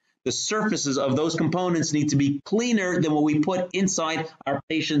work, the surfaces of those components need to be cleaner than what we put inside our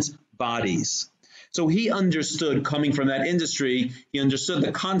patients' bodies. So he understood, coming from that industry, he understood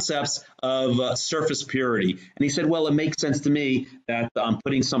the concepts of surface purity. And he said, well, it makes sense to me that I'm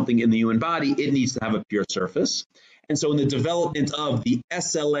putting something in the human body, it needs to have a pure surface. And so in the development of the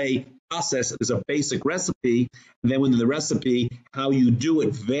SLA process is a basic recipe, and then within the recipe, how you do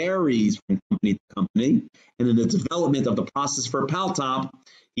it varies from company to company. And in the development of the process for Paltop,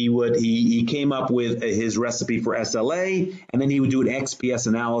 he came up with his recipe for SLA, and then he would do an XPS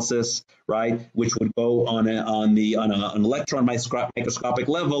analysis, right, which would go on an electron microscopic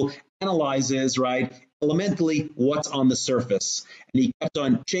level, analyzes, right, elementally what's on the surface. And he kept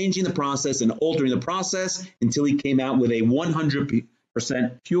on changing the process and altering the process until he came out with a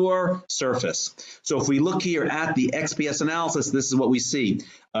 100% pure surface. So if we look here at the XPS analysis, this is what we see.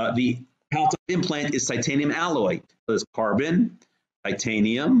 The Paltop implant is titanium alloy. So there's carbon,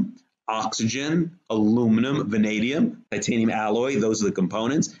 titanium, oxygen, aluminum, vanadium, titanium alloy, those are the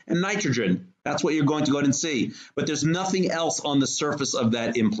components, and nitrogen. That's what you're going to go ahead and see. But there's nothing else on the surface of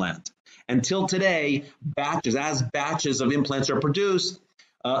that implant. Until today, as batches of implants are produced,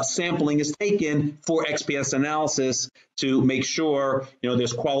 sampling is taken for XPS analysis to make sure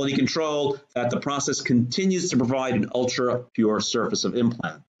there's quality control, that the process continues to provide an ultra pure surface of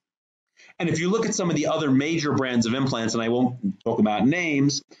implant. And if you look at some of the other major brands of implants, and I won't talk about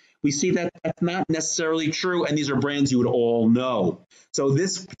names, we see that that's not necessarily true, and these are brands you would all know. So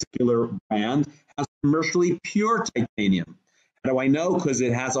this particular brand has commercially pure titanium. How do I know? Because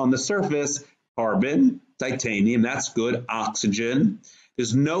it has on the surface carbon, titanium, that's good, oxygen.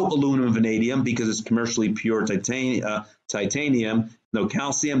 There's no aluminum and vanadium because it's commercially pure titanium, no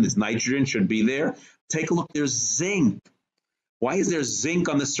calcium, there's nitrogen, should be there. Take a look, there's zinc. Why is there zinc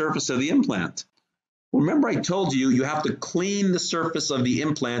on the surface of the implant? Well, remember I told you, you have to clean the surface of the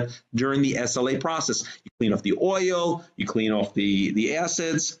implant during the SLA process. You clean off the oil, you clean off the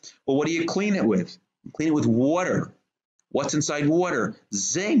acids. Well, what do you clean it with? You clean it with water. What's inside water?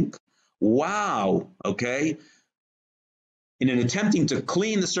 Zinc. Wow, okay. In an attempting to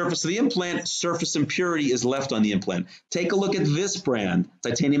clean the surface of the implant, surface impurity is left on the implant. Take a look at this brand,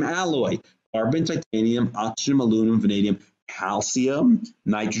 titanium alloy, carbon, titanium, oxygen, aluminum, vanadium, calcium,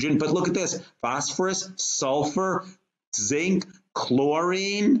 nitrogen, but look at this, phosphorus, sulfur, zinc,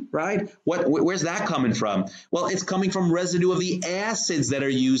 chlorine, right? Where's that coming from? Well, it's coming from residue of the acids that are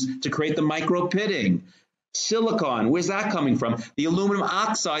used to create the micropitting. Silicon, where's that coming from? The aluminum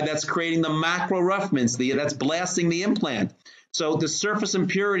oxide that's creating the macro roughments, that's blasting the implant. So the surface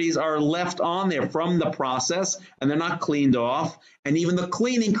impurities are left on there from the process, and they're not cleaned off, and even the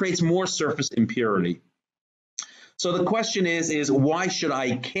cleaning creates more surface impurity. So the question is why should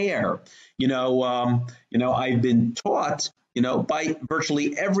I care? I've been taught, by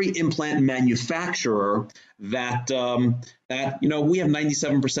virtually every implant manufacturer that we have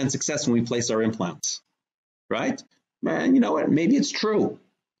 97% success when we place our implants, right? And you know what? Maybe it's true.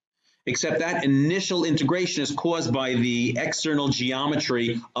 Except that initial integration is caused by the external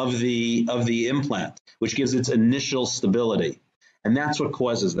geometry of the implant, which gives its initial stability, and that's what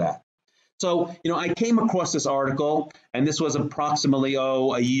causes that. So, I came across this article, and this was approximately,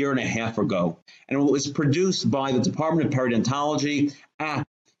 a year and a half ago. And it was produced by the Department of Periodontology at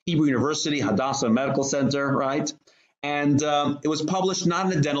Hebrew University, Hadassah Medical Center, right? And it was published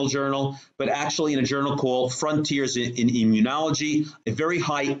not in a dental journal, but actually in a journal called Frontiers in Immunology, a very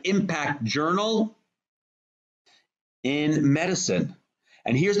high impact journal in medicine.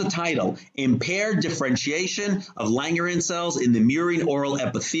 And here's the title, Impaired Differentiation of Langerhans Cells in the Murine Oral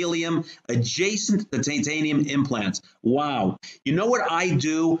Epithelium Adjacent to Titanium Implants. Wow. You know what I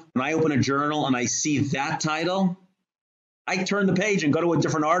do when I open a journal and I see that title? I turn the page and go to a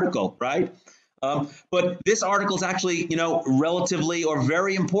different article, right? But this article is actually, relatively or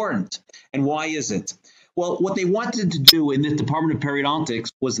very important. And why is it? Well, what they wanted to do in the Department of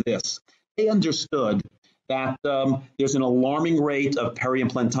Periodontics was this. They understood that there's an alarming rate of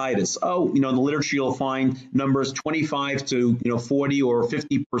periimplantitis. In the literature you'll find numbers 25 to 40 or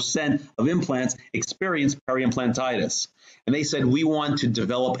 50% of implants experience periimplantitis. And they said, we want to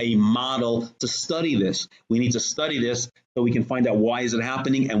develop a model to study this. We need to study this so we can find out why is it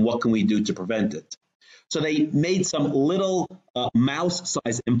happening and what can we do to prevent it. So they made some little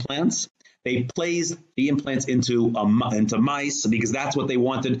mouse-sized implants. They placed the implants into mice because that's what they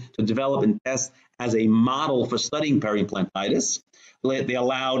wanted to develop and test as a model for studying periimplantitis. They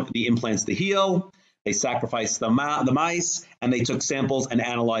allowed the implants to heal. They sacrificed the mice, and they took samples and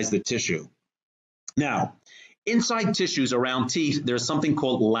analyzed the tissue. Now, inside tissues around teeth, there's something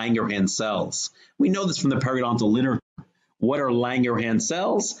called Langerhans cells. We know this from the periodontal literature. What are Langerhans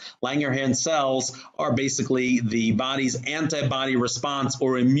cells? Langerhans cells are basically the body's antibody response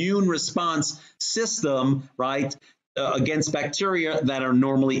or immune response system, right, against bacteria that are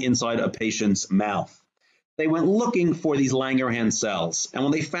normally inside a patient's mouth. They went looking for these Langerhans cells, and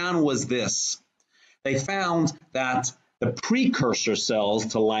what they found was this. They found that The precursor cells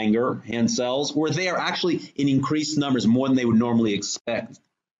to Langerhans cells were there actually in increased numbers, more than they would normally expect.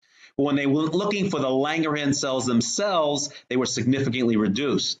 But when they were looking for the Langerhans cells themselves, they were significantly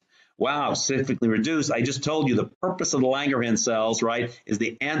reduced. Wow, significantly reduced. I just told you the purpose of the Langerhans cells, right, is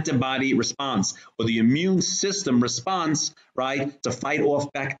the antibody response or the immune system response, right, to fight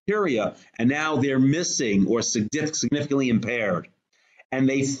off bacteria. And now they're missing or significantly impaired. And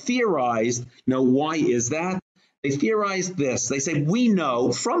they theorized, why is that? They theorized this. They say, we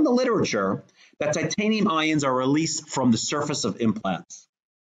know from the literature that titanium ions are released from the surface of implants.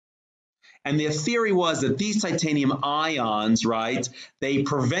 And their theory was that these titanium ions, right, they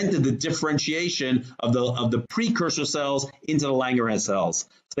prevented the differentiation of the precursor cells into the Langerhans cells.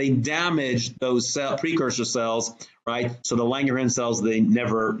 So they damaged those precursor cells, right? So the Langerhans cells, they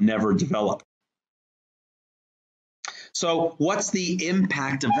never develop. So what's the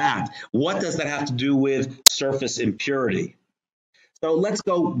impact of that? What does that have to do with surface impurity? So let's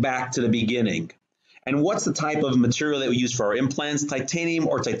go back to the beginning. And what's the type of material that we use for our implants? Titanium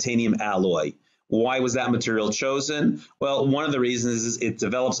or titanium alloy. Why was that material chosen? Well, one of the reasons is it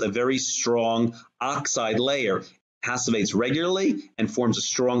develops a very strong oxide layer. It passivates regularly and forms a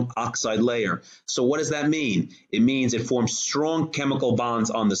strong oxide layer. So what does that mean? It means it forms strong chemical bonds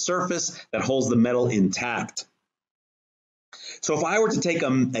on the surface that holds the metal intact. So if I were to take a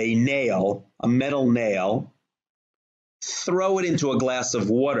nail, a metal nail, throw it into a glass of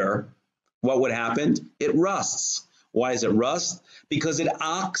water, what would happen? It rusts. Why does it rust? Because it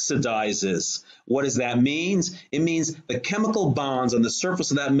oxidizes. What does that mean? It means the chemical bonds on the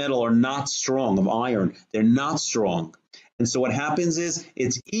surface of that metal are not strong, of iron. They're not strong. And so what happens is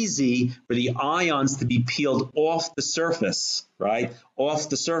it's easy for the ions to be peeled off the surface, right? Off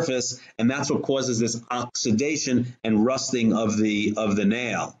the surface, and that's what causes this oxidation and rusting of the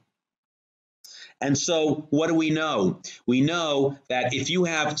nail. And so what do we know? We know that if you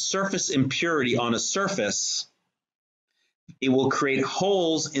have surface impurity on a surface, it will create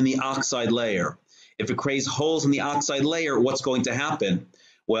holes in the oxide layer. If it creates holes in the oxide layer, what's going to happen?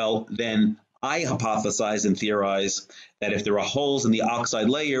 Well, then I hypothesize and theorize that if there are holes in the oxide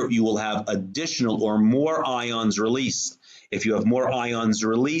layer, you will have additional or more ions released. If you have more ions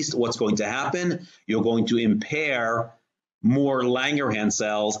released, what's going to happen? You're going to impair more Langerhans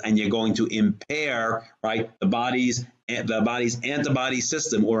cells, and you're going to impair, right, the body's antibody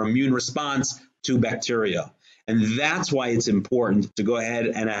system or immune response to bacteria. And that's why it's important to go ahead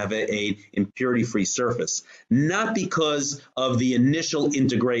and have an impurity-free surface. Not because of the initial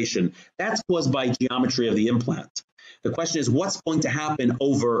integration. That's caused by geometry of the implant. The question is, what's going to happen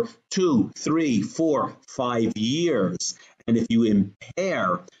over 2, 3, 4, 5 years? And if you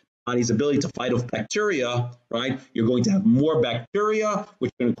impair body's ability to fight off bacteria, right, you're going to have more bacteria,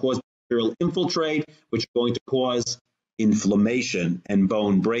 which are going to cause bacterial infiltrate, which are going to cause inflammation and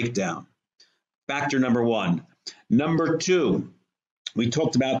bone breakdown. Factor number one. Number two, we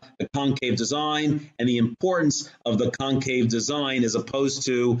talked about the concave design and the importance of the concave design as opposed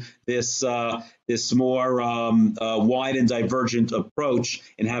to this more wide and divergent approach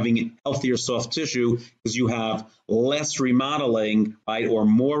in having healthier soft tissue, because you have less remodeling, right, or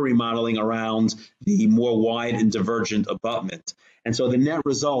more remodeling around the more wide and divergent abutment. And so the net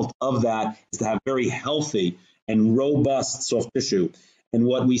result of that is to have very healthy and robust soft tissue. And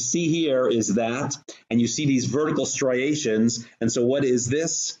what we see here is that, and you see these vertical striations. And so what is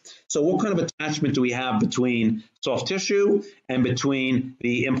this? So what kind of attachment do we have between soft tissue and between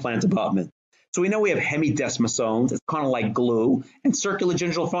the implant abutment? So we know we have hemidesmosomes, it's kind of like glue, and circular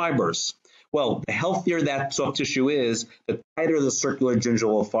gingival fibers. Well, the healthier that soft tissue is, the tighter the circular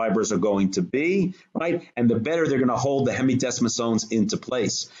gingival fibers are going to be, right? And the better they're going to hold the hemidesmosomes into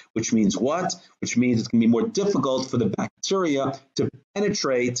place, which means what? Which means it's going to be more difficult for the bacteria to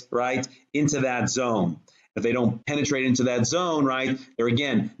penetrate, right, into that zone. If they don't penetrate into that zone, right, they're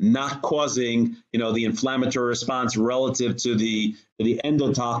again not causing, the inflammatory response relative to the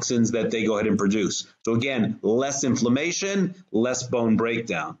endotoxins that they go ahead and produce. So again, less inflammation, less bone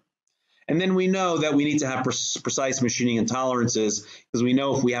breakdown. And then we know that we need to have precise machining and tolerances, because we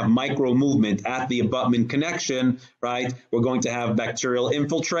know if we have micro movement at the abutment connection, right, we're going to have bacterial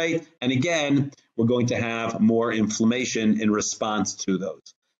infiltrate. And again, we're going to have more inflammation in response to those.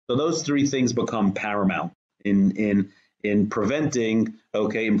 So those three things become paramount in preventing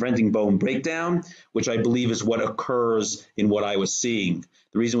bone breakdown, which I believe is what occurs in what I was seeing.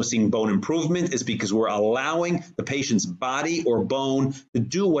 The reason we're seeing bone improvement is because we're allowing the patient's body or bone to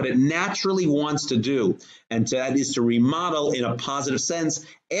do what it naturally wants to do, and that is to remodel in a positive sense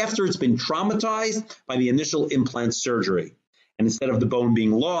after it's been traumatized by the initial implant surgery. And instead of the bone being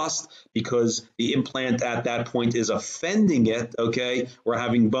lost because the implant at that point is offending it, okay, we're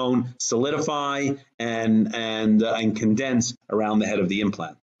having bone solidify and condense around the head of the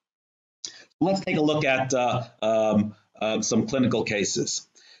implant. Let's take a look at some clinical cases.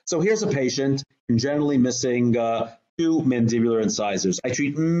 So here's a patient congenitally missing two mandibular incisors. I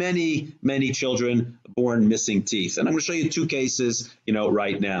treat many, many children born missing teeth, and I'm going to show you two cases,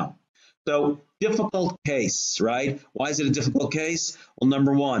 right now. So difficult case, right? Why is it a difficult case? Well,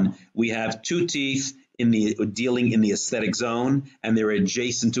 number one, we have two teeth dealing in the aesthetic zone, and they're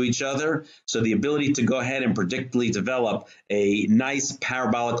adjacent to each other. So the ability to go ahead and predictably develop a nice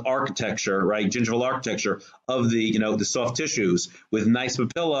parabolic architecture, right, gingival architecture of the soft tissues with nice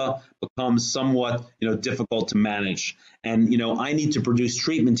papilla becomes somewhat, difficult to manage. And, I need to produce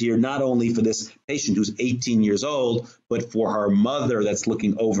treatment here not only for this patient who's 18 years old, but for her mother that's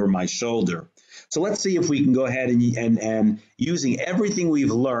looking over my shoulder. So let's see if we can go ahead and using everything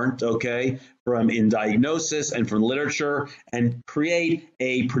we've learned, okay, from in diagnosis and from literature, and create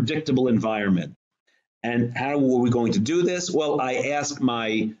a predictable environment. And how are we going to do this? Well, I asked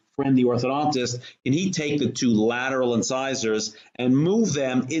my friend, the orthodontist, can he take the two lateral incisors and move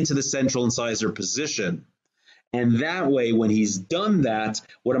them into the central incisor position? And that way, when he's done that,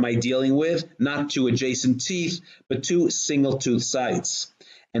 what am I dealing with? Not two adjacent teeth, but two single tooth sites.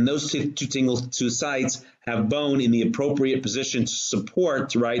 And those two single tooth sites have bone in the appropriate position to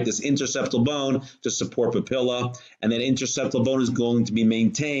support, right, this interseptal bone to support papilla. And that interseptal bone is going to be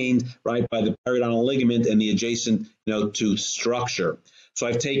maintained, right, by the periodontal ligament and the adjacent, tooth structure. So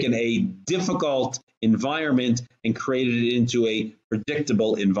I've taken a difficult environment and created it into a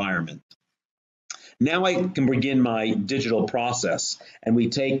predictable environment. Now I can begin my digital process, and we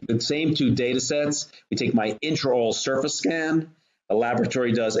take the same two data sets. We take my intraoral surface scan. The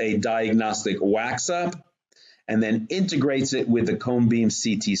laboratory does a diagnostic wax up and then integrates it with the cone beam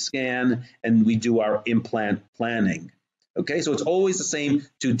CT scan, and we do our implant planning. Okay, so it's always the same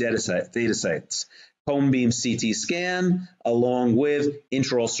two data sets. Cone beam CT scan along with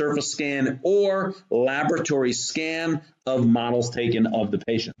intraoral surface scan or laboratory scan of models taken of the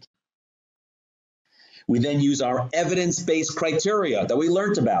patient. We then use our evidence-based criteria that we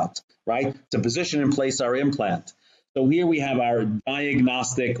learned about, right, to position and place our implant. So here we have our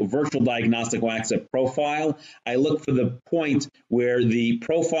virtual diagnostic wax up profile. I look for the point where the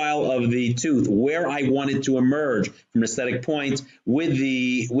profile of the tooth, where I want it to emerge from an aesthetic point with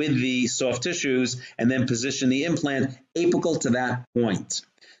the soft tissues, and then position the implant apical to that point.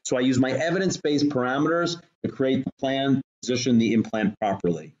 So I use my evidence-based parameters to create the plan to position the implant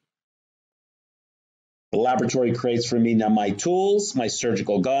properly. The laboratory creates for me now my tools, my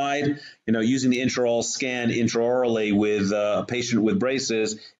surgical guide, using the intraoral scan intraorally with a patient with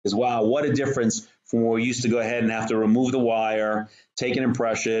braces is, wow, what a difference from where we used to go ahead and have to remove the wire, take an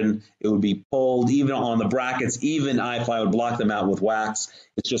impression, it would be pulled even on the brackets, even if I would block them out with wax.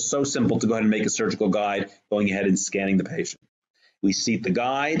 It's just so simple to go ahead and make a surgical guide going ahead and scanning the patient. We seat the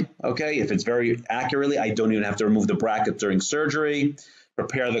guide, okay, if it's very accurately, I don't even have to remove the bracket during surgery.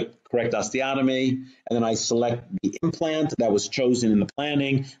 Prepare the correct osteotomy, and then I select the implant that was chosen in the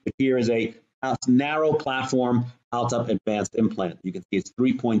planning. But here is a narrow platform Paltop advanced implant. You can see it's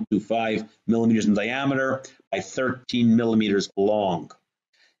 3.25 millimeters in diameter by 13 millimeters long.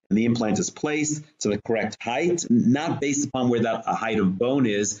 And the implant is placed to the correct height, not based upon where that height of bone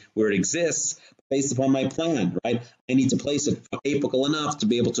is, where it exists, but based upon my plan, right? I need to place it apical enough to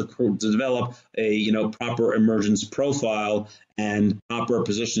be able to develop a proper emergence profile and proper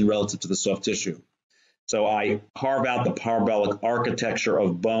position relative to the soft tissue. So I carve out the parabolic architecture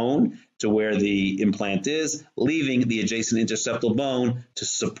of bone to where the implant is, leaving the adjacent interseptal bone to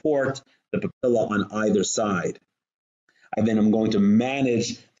support the papilla on either side. I then am going to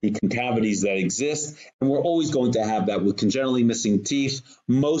manage the concavities that exist, and we're always going to have that with congenitally missing teeth.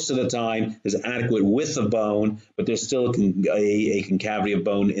 Most of the time, there's adequate width of bone, but there's still a concavity of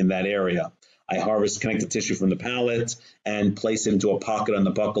bone in that area. I harvest connective tissue from the palate and place it into a pocket on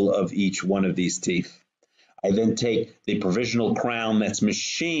the buccal of each one of these teeth. I then take the provisional crown that's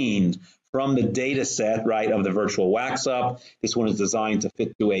machined from the data set, right, of the virtual wax up. This one is designed to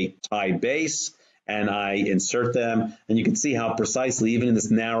fit to a tie base, and I insert them, and you can see how precisely, even in this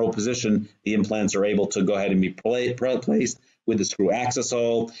narrow position, the implants are able to go ahead and be placed with the screw access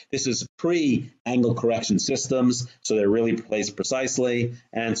hole. This is pre-angle correction systems, so they're really placed precisely,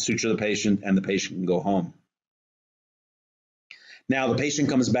 and suture the patient, and the patient can go home. Now the patient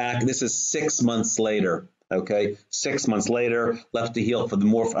comes back. This is 6 months later. Okay, 6 months later, left to heal for the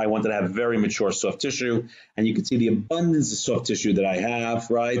more, I wanted to have very mature soft tissue, and you can see the abundance of soft tissue that I have,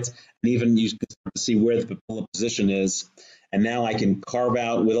 right? And even you can start to see where the papilla position is. And now I can carve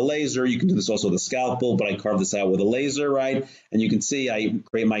out with a laser. You can do this also with a scalpel, but I carve this out with a laser, right? And you can see I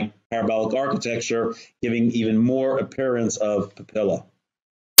create my parabolic architecture, giving even more appearance of papilla.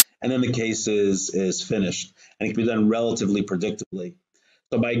 And then the case is finished, and it can be done relatively predictably.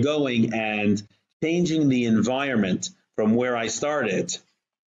 So by going and changing the environment from where I started,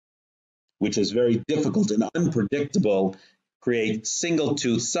 which is very difficult and unpredictable, create single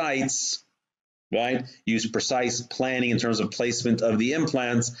tooth sites, right? Use precise planning in terms of placement of the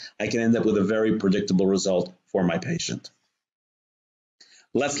implants, I can end up with a very predictable result for my patient.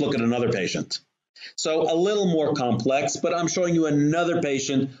 Let's look at another patient. So a little more complex, but I'm showing you another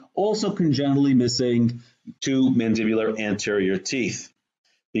patient also congenitally missing 2 mandibular anterior teeth.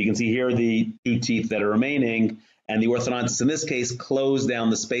 So you can see here the 2 teeth that are remaining, and the orthodontist in this case closed down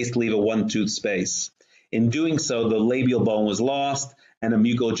the space to leave a 1-tooth space. In doing so, the labial bone was lost and a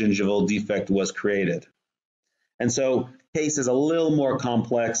mucogingival defect was created. And so case is a little more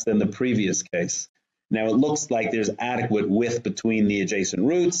complex than the previous case. Now it looks like there's adequate width between the adjacent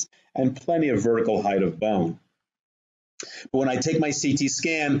roots and plenty of vertical height of bone. But when I take my CT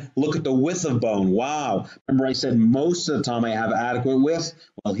scan, look at the width of bone. Wow. Remember I said most of the time I have adequate width?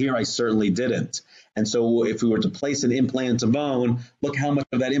 Well, here I certainly didn't. And so if we were to place an implant to bone, look how much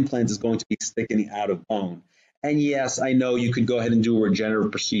of that implant is going to be sticking out of bone. And yes, I know you could go ahead and do a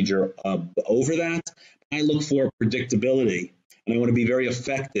regenerative procedure over that. I look for predictability, and I want to be very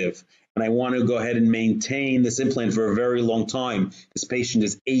effective. And I want to go ahead and maintain this implant for a very long time. This patient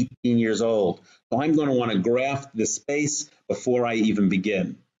is 18 years old. So I'm going to want to graft this space before I even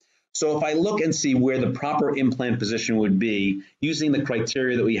begin. So if I look and see where the proper implant position would be using the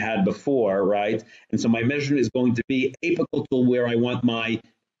criteria that we had before, right? And so my measurement is going to be apical to where I want my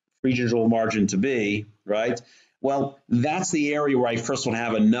free gingival margin to be, right? Well, that's the area where I first want to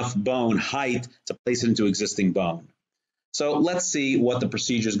have enough bone height to place it into existing bone. So let's see what the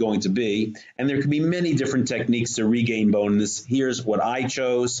procedure is going to be. And there can be many different techniques to regain bone. Here's what I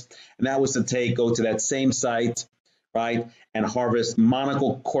chose. And that was to go to that same site, right, and harvest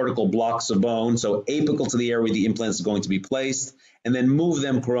monocortical blocks of bone, so apical to the area where the implant is going to be placed, and then move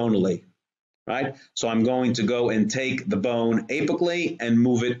them coronally, right? So I'm going to go and take the bone apically and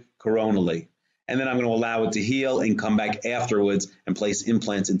move it coronally. And then I'm going to allow it to heal and come back afterwards and place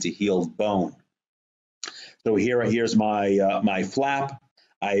implants into healed bone. So here's my flap.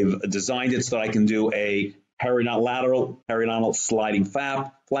 I've designed it so that I can do a periodontal sliding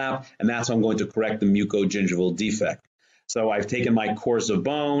flap, and that's how I'm going to correct the mucogingival defect. So I've taken my cores of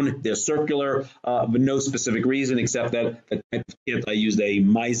bone. They're circular, but no specific reason except that the type of kit, I used a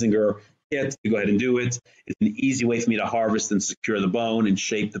Meisinger kit to go ahead and do it. It's an easy way for me to harvest and secure the bone and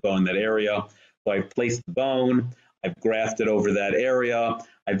shape the bone in that area. So I've placed the bone. I've grafted over that area.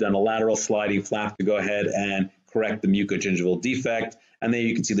 I've done a lateral sliding flap to go ahead and correct the mucogingival defect. And then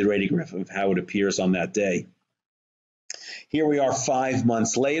you can see the radiograph of how it appears on that day. Here we are 5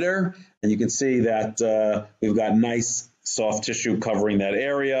 months later, and you can see that we've got nice soft tissue covering that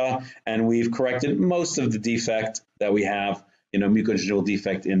area, and we've corrected most of the defect that we have, mucogingival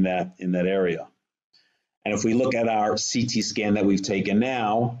defect in that area. And if we look at our CT scan that we've taken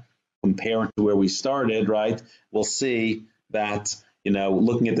now, compared to where we started, right, we'll see that,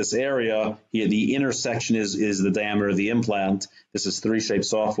 looking at this area here, the intersection is the diameter of the implant. This is 3Shape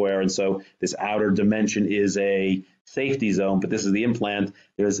software, and so this outer dimension is a safety zone, but this is the implant.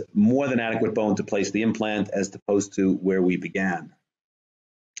 There's more than adequate bone to place the implant as opposed to where we began.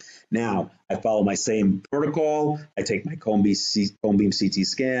 Now, I follow my same protocol. I take my cone beam CT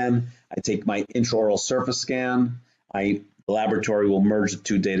scan. I take my intraoral surface scan. The laboratory will merge the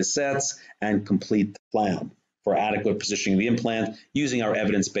 2 data sets and complete the plan for adequate positioning of the implant using our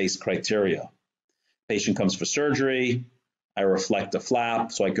evidence-based criteria. Patient comes for surgery. I reflect the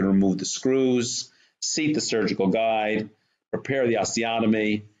flap so I can remove the screws, seat the surgical guide, prepare the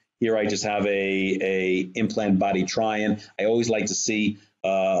osteotomy. Here I just have a implant body try-in. I always like to see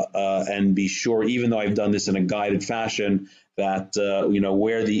and be sure, even though I've done this in a guided fashion, that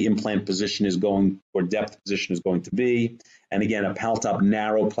where the implant position is going or depth position is going to be. And again, a pal-top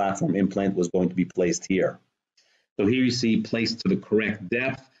narrow platform implant was going to be placed here. So here you see placed to the correct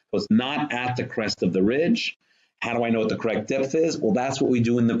depth. So it's not at the crest of the ridge. How do I know what the correct depth is? Well, that's what we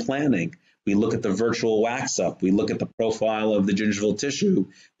do in the planning. We look at the virtual wax up. We look at the profile of the gingival tissue.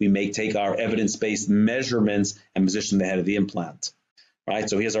 We may take our evidence-based measurements and position the head of the implant. Right,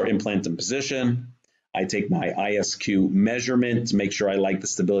 so here's our implant in position. I take my ISQ measurement to make sure I like the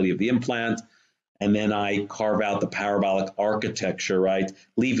stability of the implant, and then I carve out the parabolic architecture, right,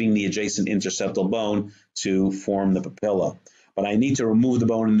 leaving the adjacent interseptal bone to form the papilla. but I need to remove the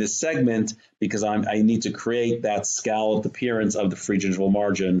bone in this segment because I need to create that scalloped appearance of the free gingival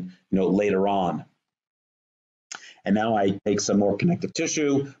margin, later on. And now I take some more connective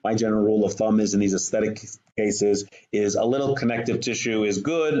tissue. My general rule of thumb is in these aesthetic cases is a little connective tissue is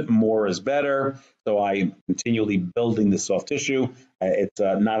good, more is better. So I'm continually building the soft tissue. It's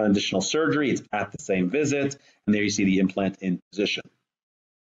not an additional surgery, it's at the same visit. And there you see the implant in position.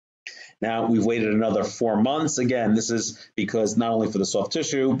 Now we've waited another 4 months. Again, this is because not only for the soft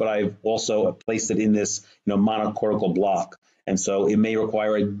tissue, but I've also placed it in this monocortical block. And so it may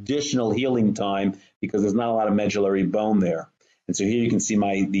require additional healing time because there's not a lot of medullary bone there. And so here you can see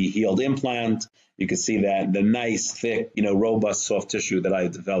the healed implant. You can see that the nice, thick, robust soft tissue that I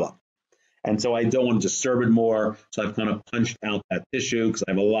developed. And so I don't want to disturb it more. So I've kind of punched out that tissue because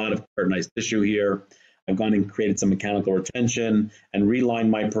I have a lot of keratinized tissue here. I've gone and created some mechanical retention and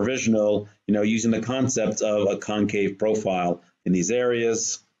relined my provisional, using the concept of a concave profile in these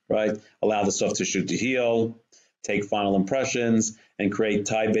areas, right? Allow the soft tissue to heal, take final impressions, and create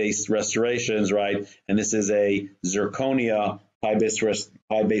tie-based restorations, right? And this is a zirconia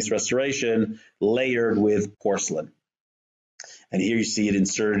tie-based restoration layered with porcelain. And here you see it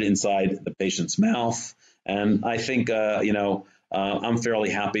inserted inside the patient's mouth. And I think, I'm fairly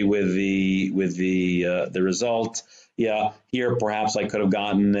happy with the result. Yeah, here perhaps I could have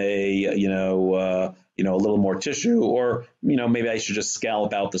gotten a little more tissue, or maybe I should just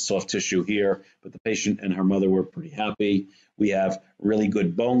scallop out the soft tissue here. But the patient and her mother were pretty happy. We have really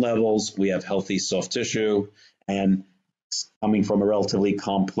good bone levels. We have healthy soft tissue, and coming from a relatively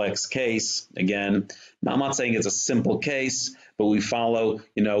complex case. Again, I'm not saying it's a simple case, but we follow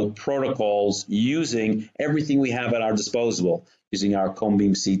protocols using everything we have at our disposal. Using our cone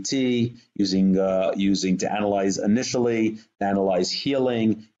beam CT, using to analyze initially, to analyze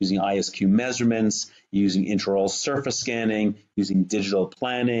healing, using ISQ measurements, using intraoral surface scanning, using digital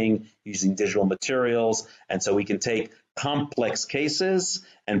planning, using digital materials. And so we can take complex cases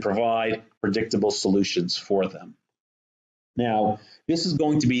and provide predictable solutions for them. Now, this is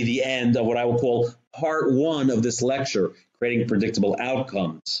going to be the end of what I will call part 1 of this lecture, creating predictable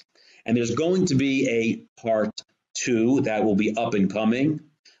outcomes. And there's going to be a part 2 that will be up and coming.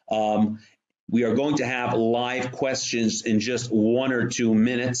 We are going to have live questions in just 1 or 2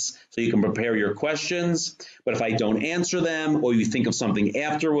 minutes, so you can prepare your questions. But if I don't answer them, or you think of something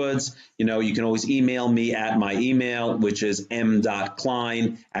afterwards, you can always email me at my email, which is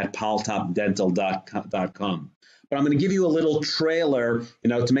m.klein@paltopdental.com. But I'm going to give you a little trailer,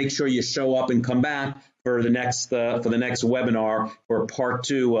 to make sure you show up and come back for the next webinar for part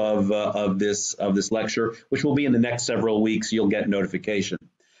 2 of this lecture, which will be in the next several weeks. You'll get notification.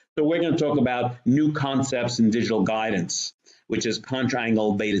 So we're going to talk about new concepts in digital guidance, which is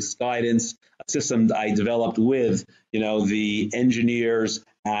contra-angle based guidance, a system that I developed with the engineers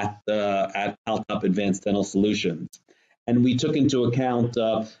at Paltop Advanced Dental Solutions, and we took into account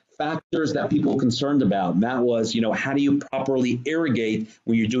factors that people were concerned about. And that was, how do you properly irrigate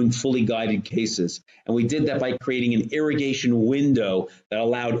when you're doing fully guided cases? And we did that by creating an irrigation window that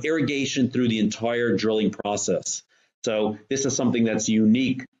allowed irrigation through the entire drilling process. So this is something that's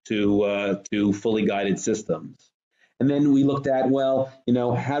unique to fully guided systems. And then we looked at,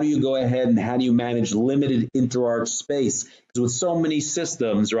 how do you go ahead and how do you manage limited interarch space? Because with so many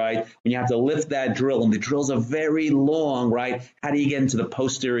systems, right, when you have to lift that drill, and the drills are very long, right, how do you get into the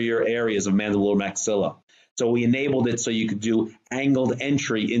posterior areas of mandibular maxilla? So we enabled it so you could do angled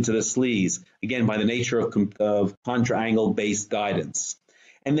entry into the sleeves, again, by the nature of contra-angle based guidance.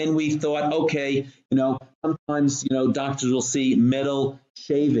 And then we thought, okay, sometimes, doctors will see metal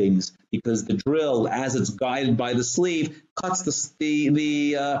shavings because the drill, as it's guided by the sleeve, cuts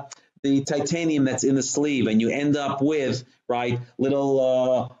the titanium that's in the sleeve, and you end up with, right,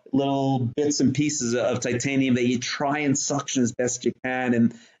 little bits and pieces of titanium that you try and suction as best you can.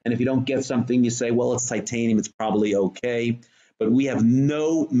 And if you don't get something, you say, well, it's titanium, it's probably okay. But we have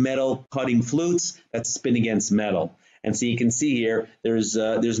no metal cutting flutes that spin against metal. And so you can see here, there's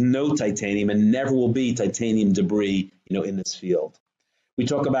no titanium and never will be titanium debris, in this field.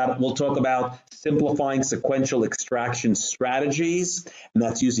 We'll talk about simplifying sequential extraction strategies, and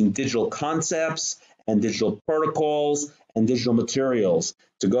that's using digital concepts and digital protocols and digital materials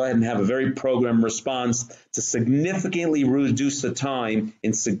to go ahead and have a very programmed response to significantly reduce the time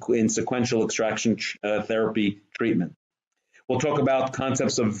in sequential extraction therapy treatment. We'll talk about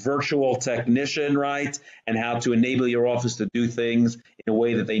concepts of virtual technician, right, and how to enable your office to do things in a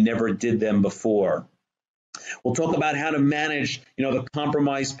way that they never did them before. We'll talk about how to manage, the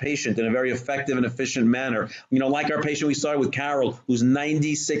compromised patient in a very effective and efficient manner. Like our patient we started with, Carol, who's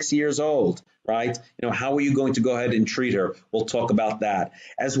 96 years old, right? How are you going to go ahead and treat her? We'll talk about that,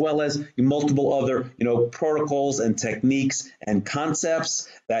 as well as multiple other, protocols and techniques and concepts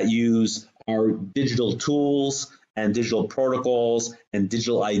that use our digital tools and digital protocols and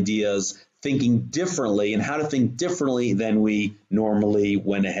digital ideas, thinking differently, and how to think differently than we normally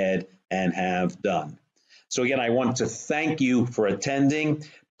went ahead and have done. So again, I want to thank you for attending.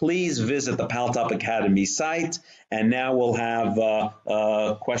 Please visit the Paltop Academy site, and now we'll have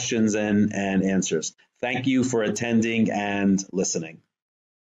questions and answers. Thank you for attending and listening.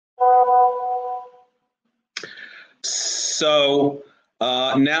 So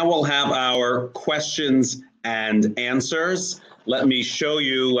now we'll have our questions and answers. Let me show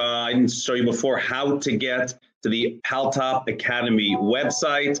you, I didn't show you before, how to get to the Paltop Academy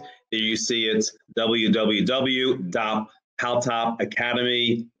website. There you see it's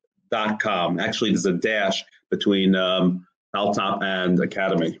www.paltopacademy.com. Actually, there's a dash between Paltop and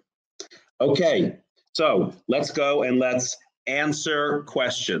Academy. Okay, so let's go and let's answer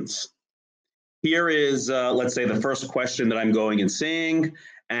questions. Here is, let's say, the first question that I'm going and seeing.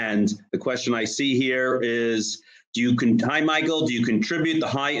 And the question I see here is, hi, Michael, do you contribute the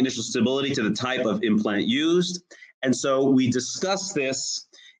high initial stability to the type of implant used? And so we discussed this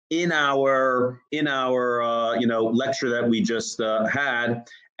in our lecture that we just had,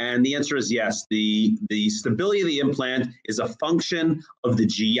 and the answer is yes. The stability of the implant is a function of the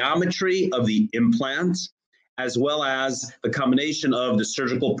geometry of the implant, as well as the combination of the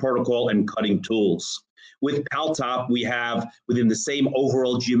surgical protocol and cutting tools. With Paltop, we have, within the same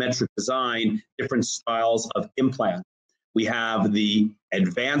overall geometric design, different styles of implant. We have the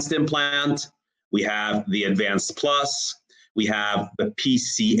advanced implant, we have the advanced plus, we have the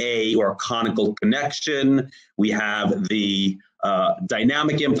PCA, or conical connection, we have the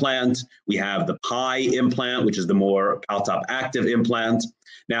dynamic implant, we have the Pi implant, which is the more Paltop active implant.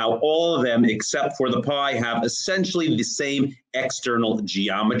 Now, all of them, except for the Pi, have essentially the same external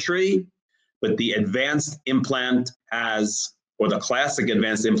geometry, but the advanced implant has, or the classic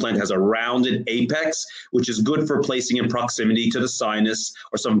advanced implant has, a rounded apex, which is good for placing in proximity to the sinus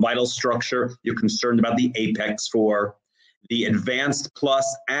or some vital structure you're concerned about the apex for. The advanced plus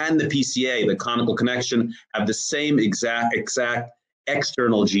and the PCA, the conical connection, have the same exact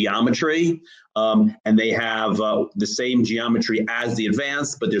external geometry, and they have the same geometry as the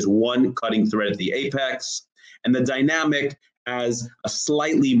advanced, but there's one cutting thread at the apex. And the dynamic has a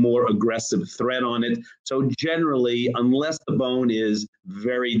slightly more aggressive thread on it. So generally, unless the bone is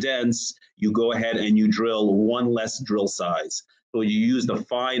very dense, you go ahead and you drill one less drill size. So you use the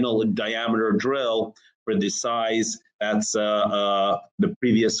final diameter drill for the size that's the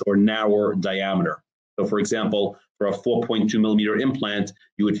previous or narrower diameter. So for example, for a 4.2 millimeter implant,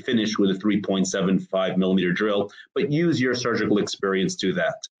 you would finish with a 3.75 millimeter drill, but use your surgical experience to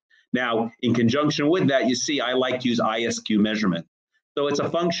that. Now, in conjunction with that, you see I like to use ISQ measurement. So it's a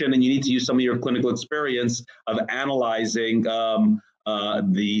function, and you need to use some of your clinical experience of analyzing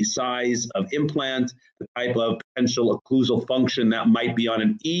the size of implant, the type of potential occlusal function that might be on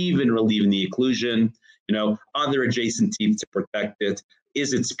it, even relieving the occlusion, other adjacent teeth to protect it.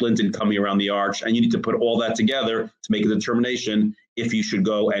 Is it splinted coming around the arch? And you need to put all that together to make a determination if you should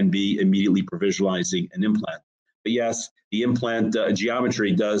go and be immediately provisionalizing an implant. But yes, the implant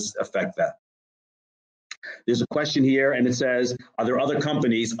geometry does affect that. There's a question here, and it says, are there other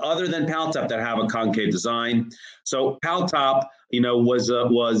companies other than Paltop that have a concave design? So Paltop,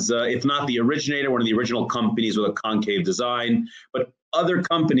 was if not the originator, one of the original companies with a concave design, but other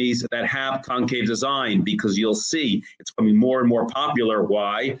companies that have concave design, because you'll see it's becoming more and more popular.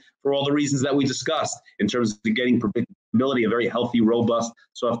 Why? For all the reasons that we discussed in terms of getting predictability, a very healthy, robust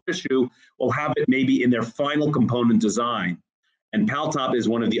soft tissue will have it maybe in their final component design. And Paltop is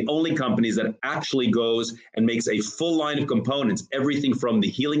one of the only companies that actually goes and makes a full line of components, everything from the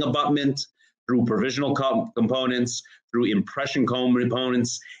healing abutment through provisional components, through impression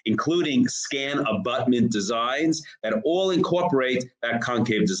components, including scan abutment designs that all incorporate that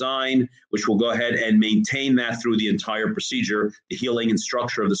concave design, which will go ahead and maintain that through the entire procedure, the healing and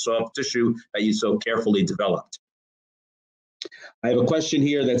structure of the soft tissue that you so carefully developed. I have a question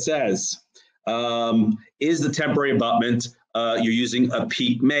here that says, is the temporary abutment you're using a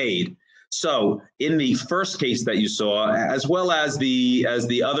PEEK made? So in the first case that you saw, as well as the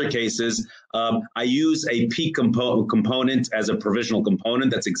other cases, I use a PEEK component as a provisional component.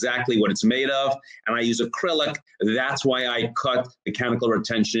 That's exactly what it's made of. And I use acrylic. That's why I cut mechanical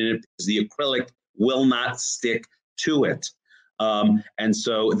retention in it, because the acrylic will not stick to it. And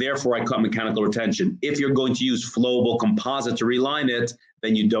so therefore I cut mechanical retention. If you're going to use flowable composite to reline it,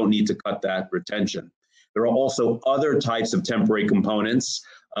 then you don't need to cut that retention. There are also other types of temporary components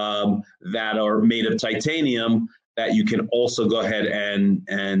that are made of titanium that you can also go ahead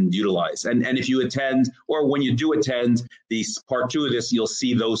and utilize. And if you attend, or when you do attend the part 2 of this, you'll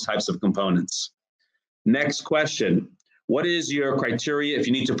see those types of components. Next question. What is your criteria if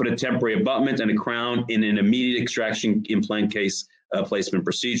you need to put a temporary abutment and a crown in an immediate extraction implant case placement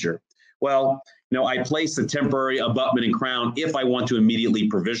procedure? Well, I place the temporary abutment and crown if I want to immediately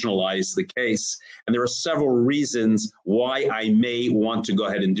provisionalize the case. And there are several reasons why I may want to go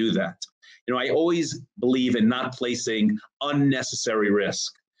ahead and do that. I always believe in not placing unnecessary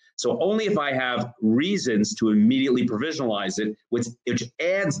risk. So only if I have reasons to immediately provisionalize it, which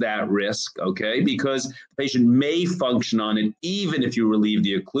adds that risk, okay, because the patient may function on it even if you relieve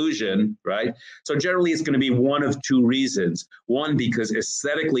the occlusion, right? So generally it's going to be one of two reasons. One, because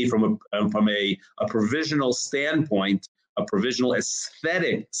aesthetically from a provisional standpoint, a provisional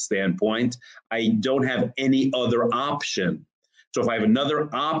aesthetic standpoint, I don't have any other option. So if I have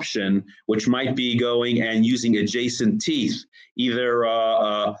another option, which might be going and using adjacent teeth, either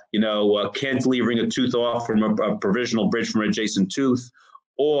cantilevering a tooth off from a provisional bridge from an adjacent tooth,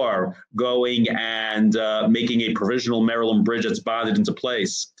 or going and making a provisional Maryland bridge that's bonded into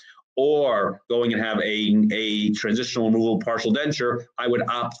place, or going and have a transitional removal partial denture, I would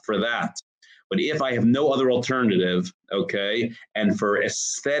opt for that. But if I have no other alternative, okay, and for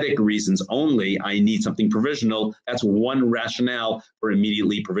aesthetic reasons only, I need something provisional, that's one rationale for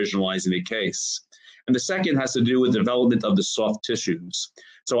immediately provisionalizing the case. And the second has to do with development of the soft tissues.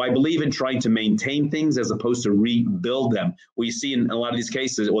 So I believe in trying to maintain things as opposed to rebuild them. We see in a lot of these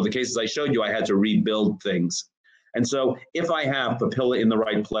cases, or the cases I showed you, I had to rebuild things. And so if I have papilla in the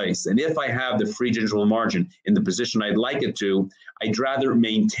right place, and if I have the free gingival margin in the position I'd like it to, I'd rather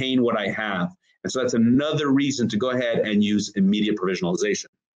maintain what I have. And so that's another reason to go ahead and use immediate provisionalization.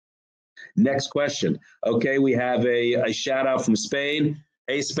 Next question. Okay, we have a shout out from Spain.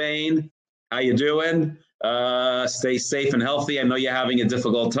 Hey, Spain, how you doing? Stay safe and healthy. I know you're having a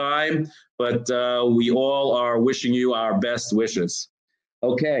difficult time, but we all are wishing you our best wishes.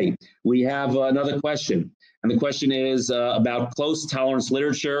 Okay, we have another question. And the question is about close tolerance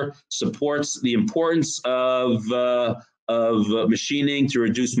literature supports the importance of machining to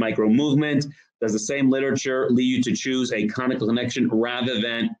reduce micro movement. Does the same literature lead you to choose a conical connection rather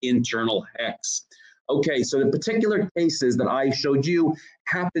than internal hex? Okay, so the particular cases that I showed you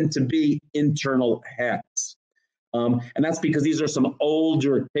happen to be internal hex. And that's because these are some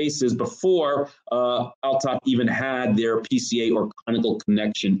older cases before Paltop even had their PCA or conical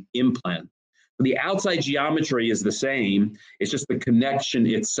connection implant. The outside geometry is the same, it's just the connection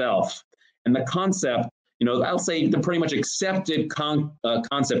itself. And the concept, I'll say the pretty much accepted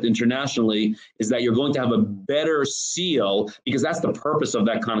concept internationally is that you're going to have a better seal, because that's the purpose of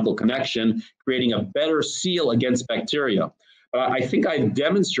that conical connection, creating a better seal against bacteria. I think I've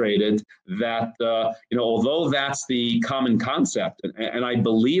demonstrated that, although that's the common concept, and I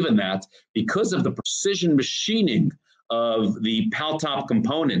believe in that, because of the precision machining of the Paltop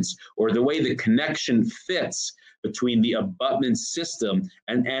components, or the way the connection fits between the abutment system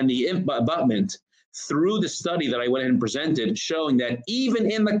and the abutment, through the study that I went ahead and presented, showing that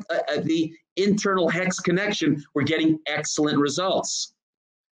even in the internal hex connection, we're getting excellent results.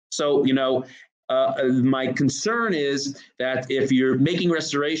 So, my concern is that if you're making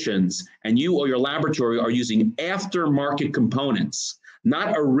restorations and you or your laboratory are using aftermarket components,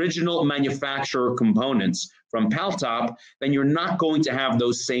 not original manufacturer components from Paltop, then you're not going to have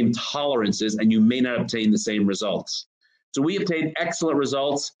those same tolerances and you may not obtain the same results. So we obtained excellent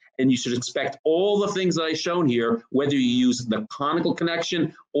results, and you should expect all the things that I've shown here, whether you use the conical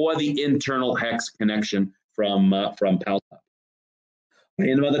connection or the internal hex connection from Paltop. And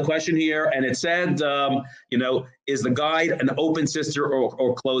another question here, and it said, is the guide an open system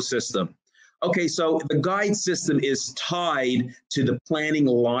or closed system? Okay, so the guide system is tied to the planning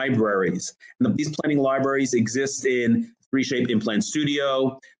libraries. And these planning libraries exist in 3Shape Implant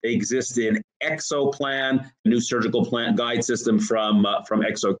Studio. They exist in ExoPlan, the new surgical plan guide system from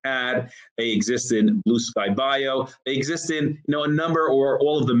ExoCAD. They exist in Blue Sky Bio. They exist in a number or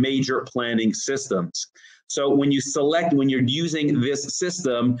all of the major planning systems. So when you're using this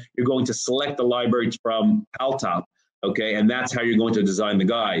system, you're going to select the library from Paltop, okay? And that's how you're going to design the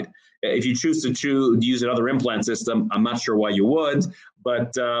guide. If you choose to use another implant system, I'm not sure why you would,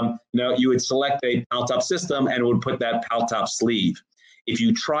 but you would select a Paltop system and it would put that Paltop sleeve. if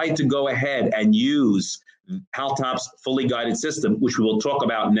you try to go ahead and use Paltop's fully guided system, which we will talk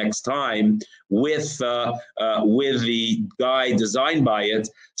about next time, with the guide designed by it.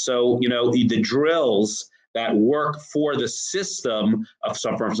 So, you know, the drills that work for the system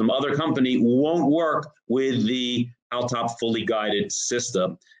from some other company won't work with the Paltop fully guided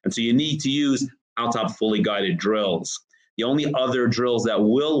system. And so you need to use Paltop fully guided drills. The only other drills that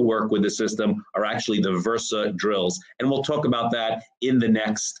will work with the system are actually the Versa drills. And we'll talk about that in the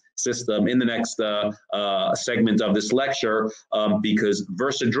next system, in the next segment of this lecture, because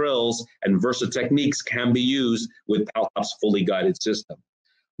Versa drills and Versa techniques can be used with Paltop's fully guided system.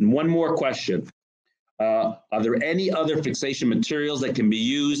 And one more question. Are there any other fixation materials that can be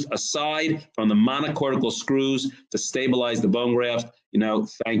used aside from the monocortical screws to stabilize the bone graft? You know,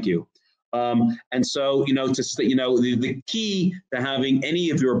 thank you. And so, you know, the key to having any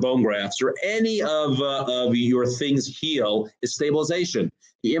of your bone grafts or any of your things heal is stabilization.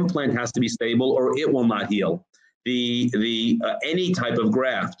 The implant has to be stable or it will not heal. Any type of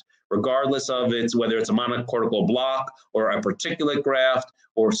graft, regardless of whether it's a monocortical block or a particulate graft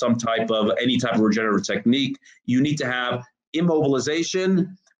or any type of regenerative technique, you need to have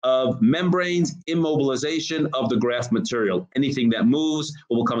immobilization of membranes, immobilization of the graft material. Anything that moves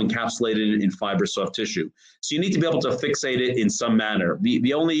will become encapsulated in fibrous soft tissue. So you need to be able to fixate it in some manner.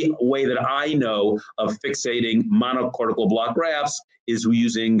 The only way that I know of fixating monocortical block grafts is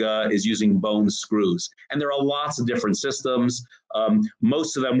using bone screws. And there are lots of different systems.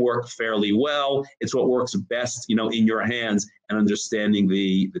 Most of them work fairly well. It's what works best, you know, in your hands and understanding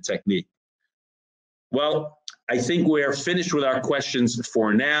the technique. Well, I think we're finished with our questions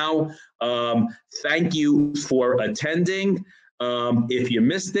for now. Thank you for attending. If you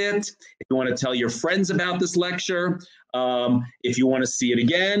missed it, if you want to tell your friends about this lecture, if you want to see it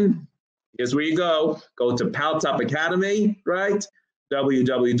again, here's where you go. Go to Paltop Academy, right?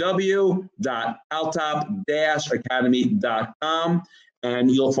 www.paltop-academy.com.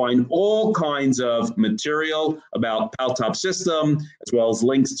 And you'll find all kinds of material about Paltop system, as well as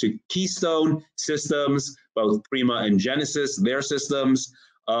links to Keystone systems, both Prima and Genesis, their systems.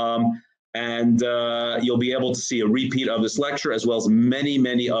 And you'll be able to see a repeat of this lecture, as well as many,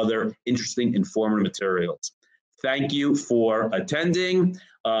 many other interesting, informative materials. Thank you for attending.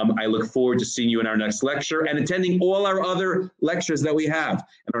 I look forward to seeing you in our next lecture and attending all our other lectures that we have.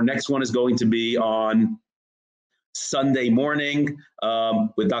 And our next one is going to be on Sunday morning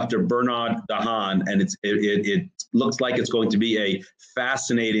with Dr. Bernard Dahan, and it looks like it's going to be a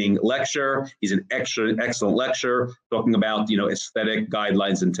fascinating lecture. He's an excellent lecturer talking about, you know, aesthetic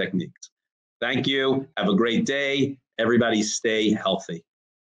guidelines and techniques. Thank you. Have a great day. Everybody stay healthy.